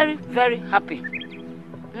 Very, very happy.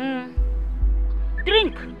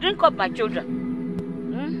 Drink up, my children.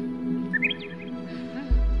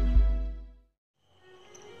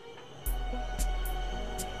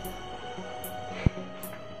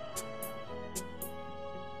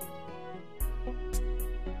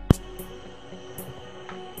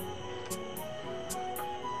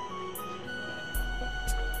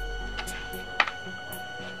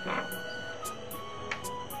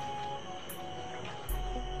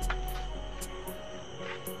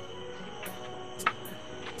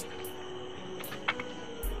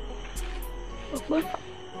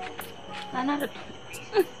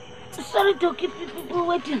 Sorry to keep people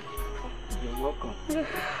waiting. You're welcome.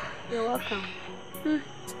 You're welcome.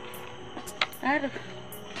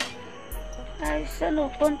 I sent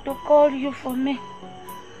Upon to call you for me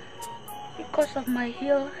because of my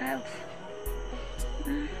ill health.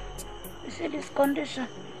 You see this condition.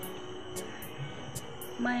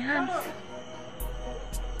 My hands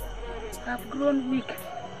have grown weak.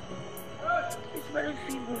 It's very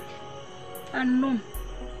feeble and numb.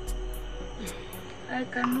 I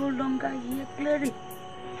can no longer hear clearly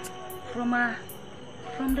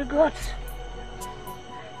from the gods.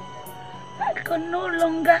 I can no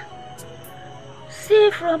longer see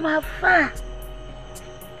from afar.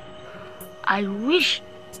 I wish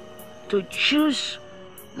to choose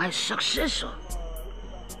my successor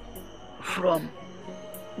from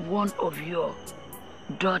one of your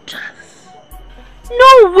daughters.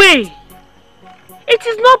 No way! It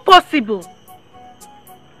is not possible.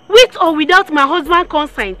 With or without my husband's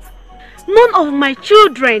consent, none of my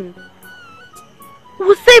children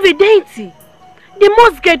will save a dainty. They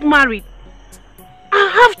must get married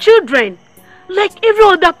and have children like every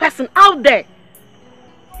other person out there.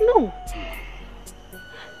 No.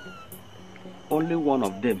 Only one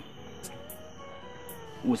of them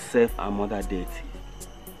will serve our mother deity.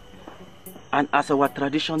 And as our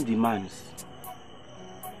tradition demands,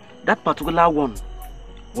 that particular one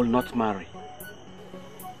will not marry.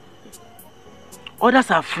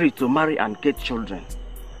 Others are free to marry and get children.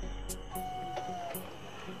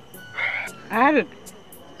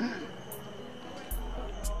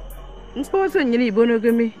 Mposo nyini ibono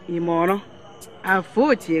gemi imono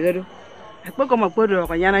afo tiegero akpoko mapodo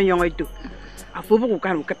ko nyana nyongo itu afo bu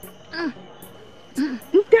kan kat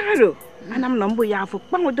ntaro anam nombo ya afo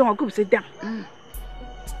kpango don ko se dam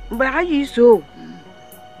mba ga yiso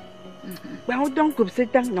kpango don ko se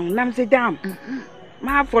dam non nam se dam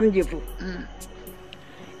ma fon jefu.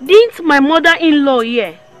 Didn't my mother-in-law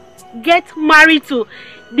here get married to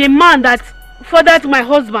the man that fathered my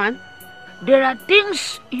husband? There are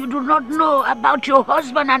things you do not know about your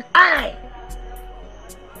husband and I.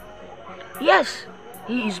 Yes,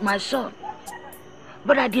 he is my son,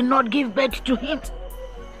 but I did not give birth to him.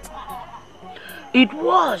 It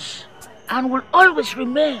was and will always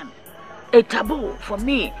remain a taboo for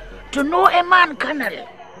me to know a man carnally.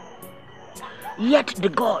 Yet the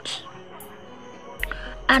gods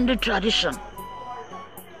and the tradition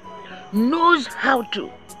knows how to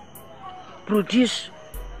produce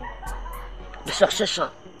the successor.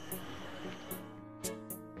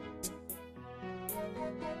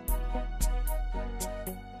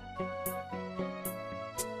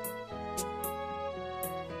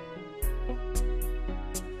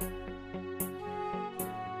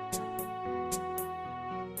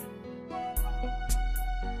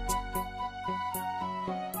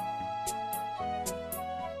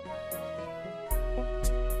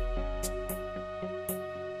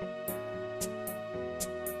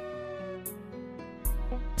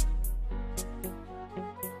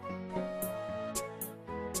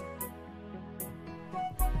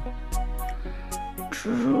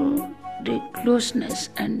 Through the closeness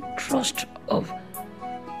and trust of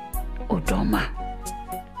Odoma,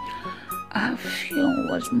 Afion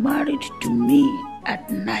was married to me at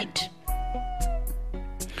night.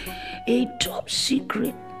 A top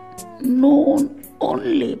secret known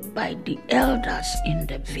only by the elders in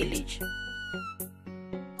the village.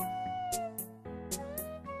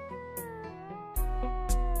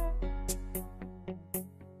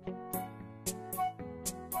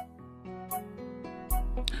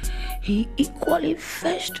 He equally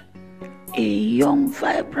fetched a young,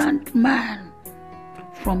 vibrant man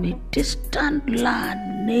from a distant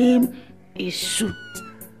land named Isu,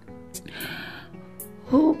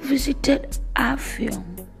 who visited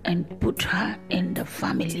Afion and put her in the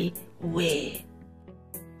family way.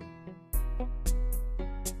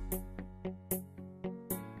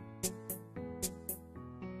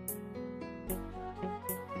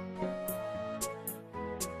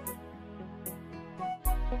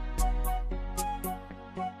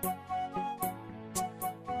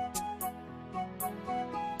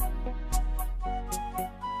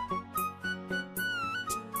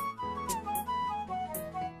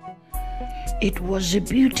 It was a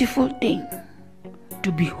beautiful thing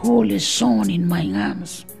to behold a son in my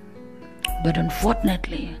arms. But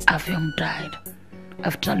unfortunately, Afion died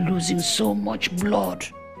after losing so much blood.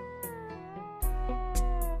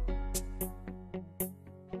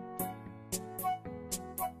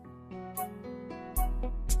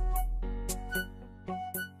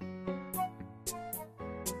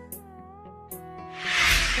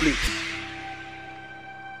 Please,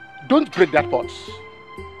 don't break that pot.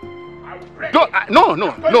 Don't, no,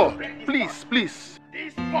 please.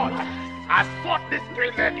 This pot has fought these three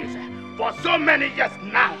ladies for so many years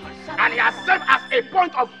now, and he has served as a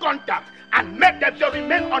point of contact and made them to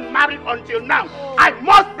remain unmarried until now. I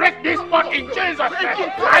must break this pot in Jesus'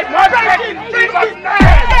 name. I must break it in Jesus'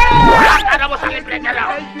 name.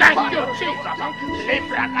 Thank you, Jesus.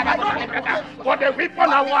 For the weapon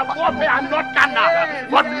of our warfare are not carnal,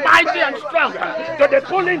 but mighty and strong. So the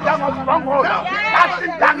pulling down of strongholds,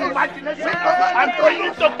 casting down imagination, and bringing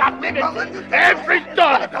into captivity every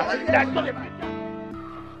thought that to the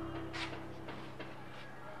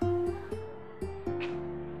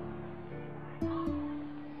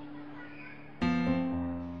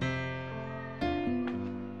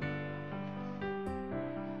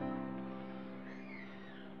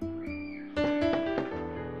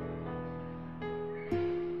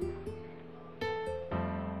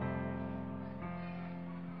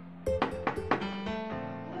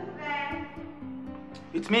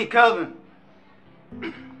It's me, Calvin.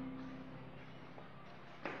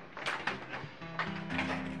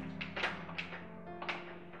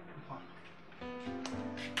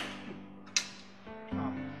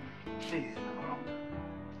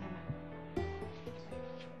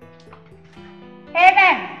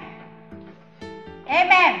 Amen.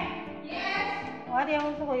 Amen. Yes. What do you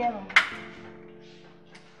want to go yellow?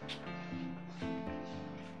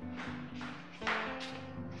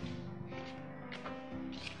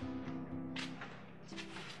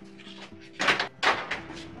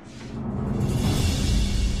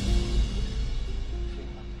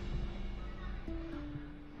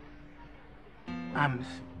 I'm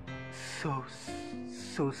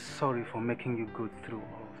so sorry for making you go through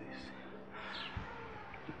all this.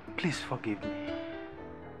 Please forgive me.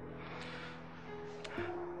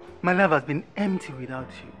 My life has been empty without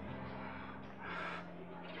you.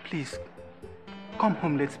 Please, come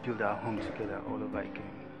home, let's build our home together all over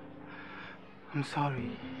again. I'm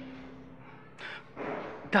sorry.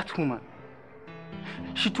 That woman,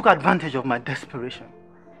 she took advantage of my desperation.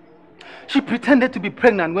 She pretended to be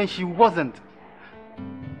pregnant when she wasn't.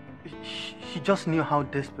 She just knew how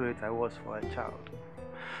desperate I was for a child.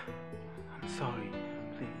 I'm sorry,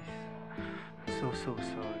 please. I'm so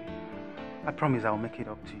sorry. I promise I'll make it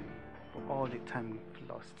up to you for all the time we've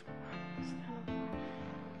lost.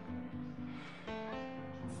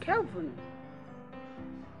 Kelvin.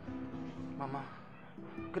 Mama.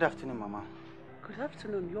 Good afternoon, Mama. Good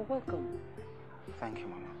afternoon. You're welcome. Thank you,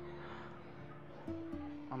 Mama.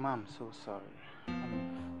 Mama, I'm so sorry.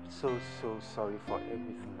 I'm so sorry for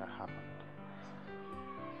everything that happened.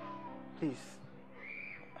 Please,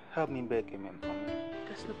 help me beg Amen for me.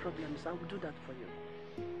 There's no problems. I will do that for you.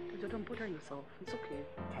 Don't bother yourself. It's okay.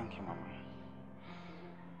 Thank you, Mama.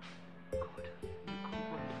 God,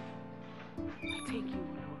 I thank you,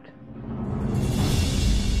 Lord.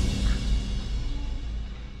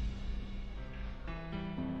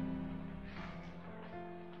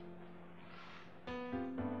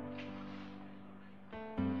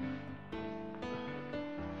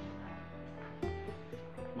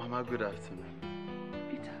 Mama, good afternoon.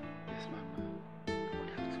 Peter. Yes, Mama.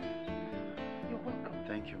 Good afternoon. You're welcome.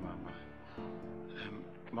 Thank you, Mama.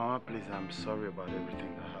 Mama, please, I'm sorry about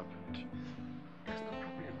everything that happened. There's no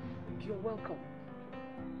problem. You're welcome.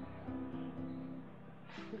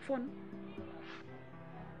 Fun.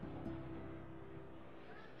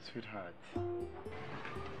 Sweetheart. I'm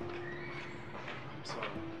sorry.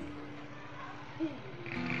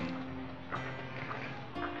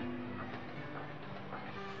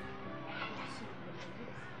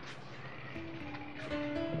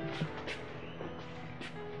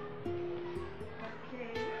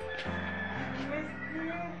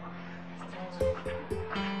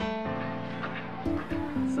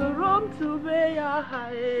 Sorom to be ya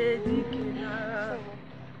hae dikina.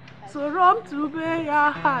 Sorom to be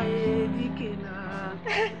ya hae dikina.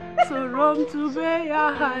 Sorom to be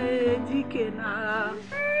ya hae dikina.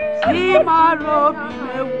 Imaro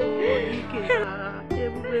bimewo dikina.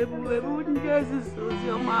 Ebu Jesus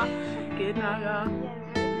osioma kenara.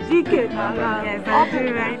 Dikenara. Yes, I do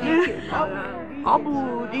right. Obu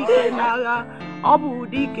dikenara. Obu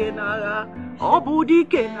dikenara. Obu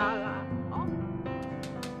dikenara.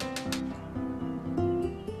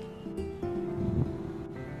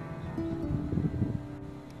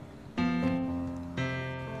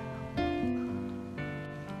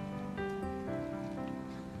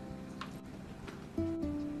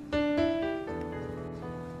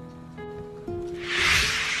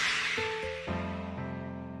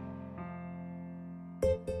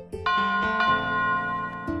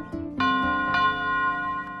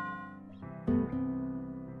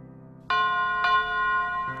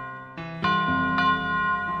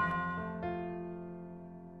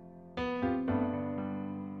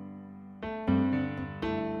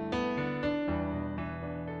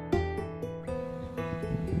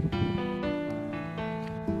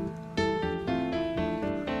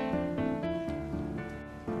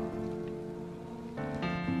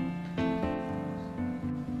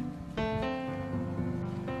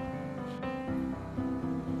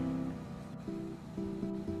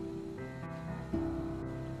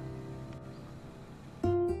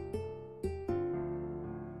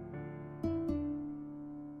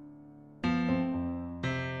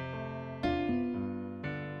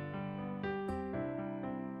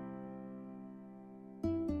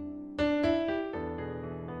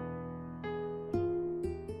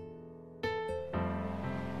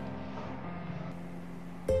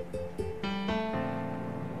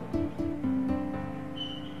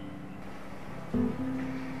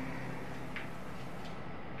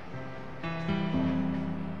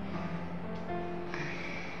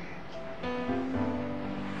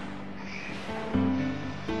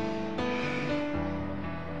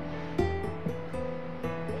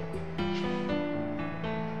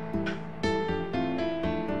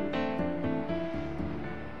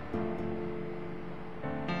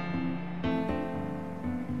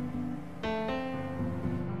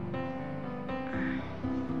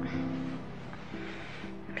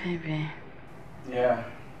 Baby. Yeah.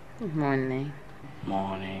 Good morning.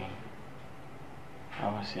 Morning. How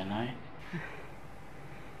was your night?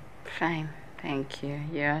 Fine, thank you.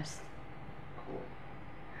 Yours? Cool.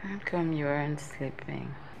 How come you weren't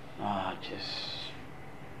sleeping? No, I just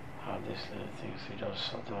have these little things to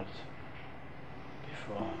just sort out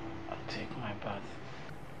before I take my bath.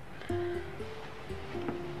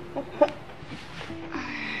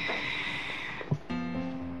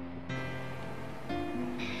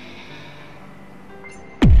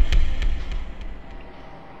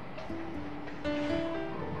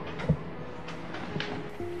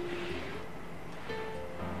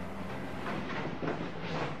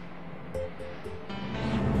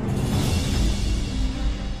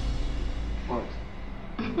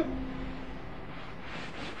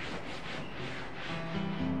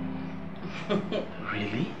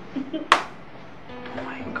 Really? Oh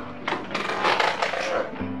my God.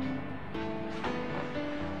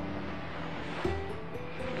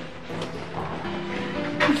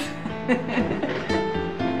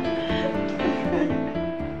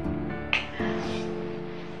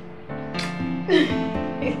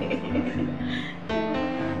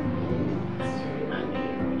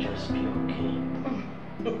 Just be okay.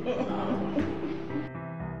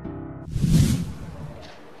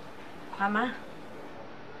 Mama,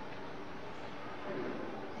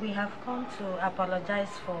 we have come to apologize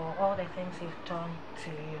for all the things we've done to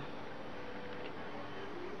you.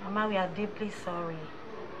 Mama, we are deeply sorry.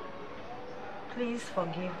 Please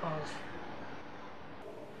forgive us.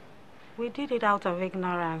 We did it out of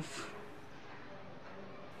ignorance.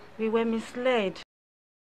 We were misled.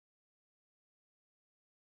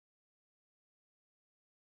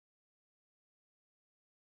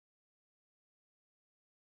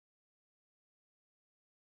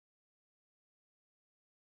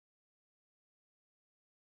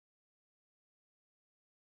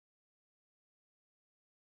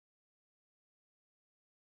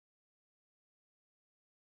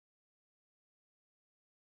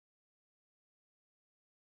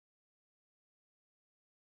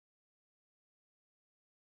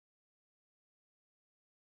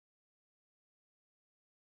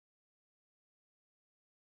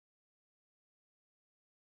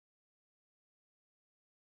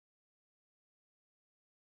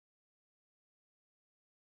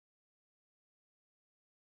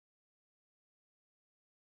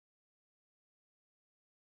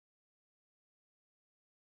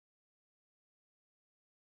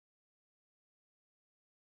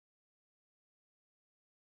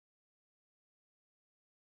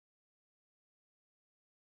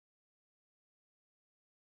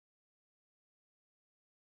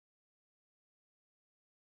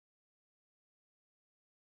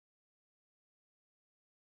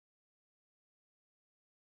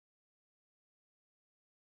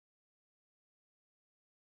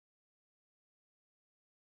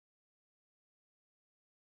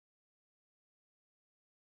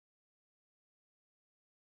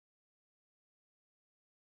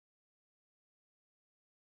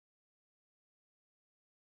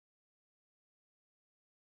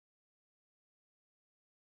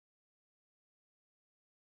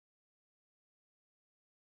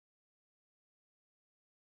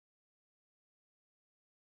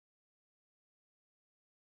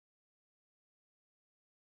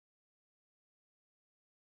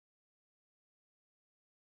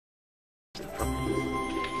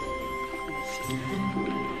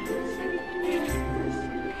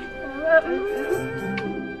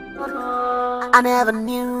 I never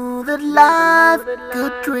knew that life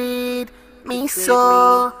could treat me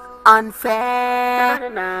so unfair.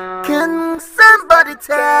 Can somebody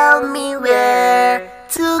tell me where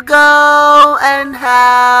to go and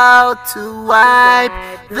how to wipe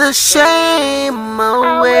the shame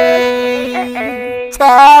away?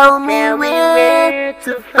 Tell me where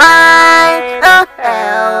to find a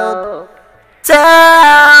help.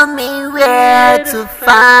 Tell me where to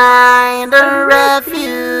find a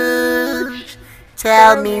refuge.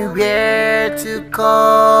 Tell me where to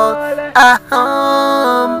call a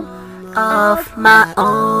home of my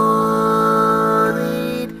own.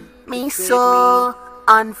 so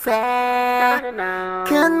unfair.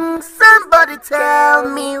 Can somebody tell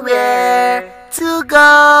me where to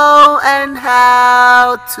go and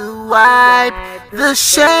how to wipe the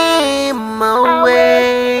shame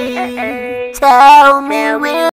away? Tell me where.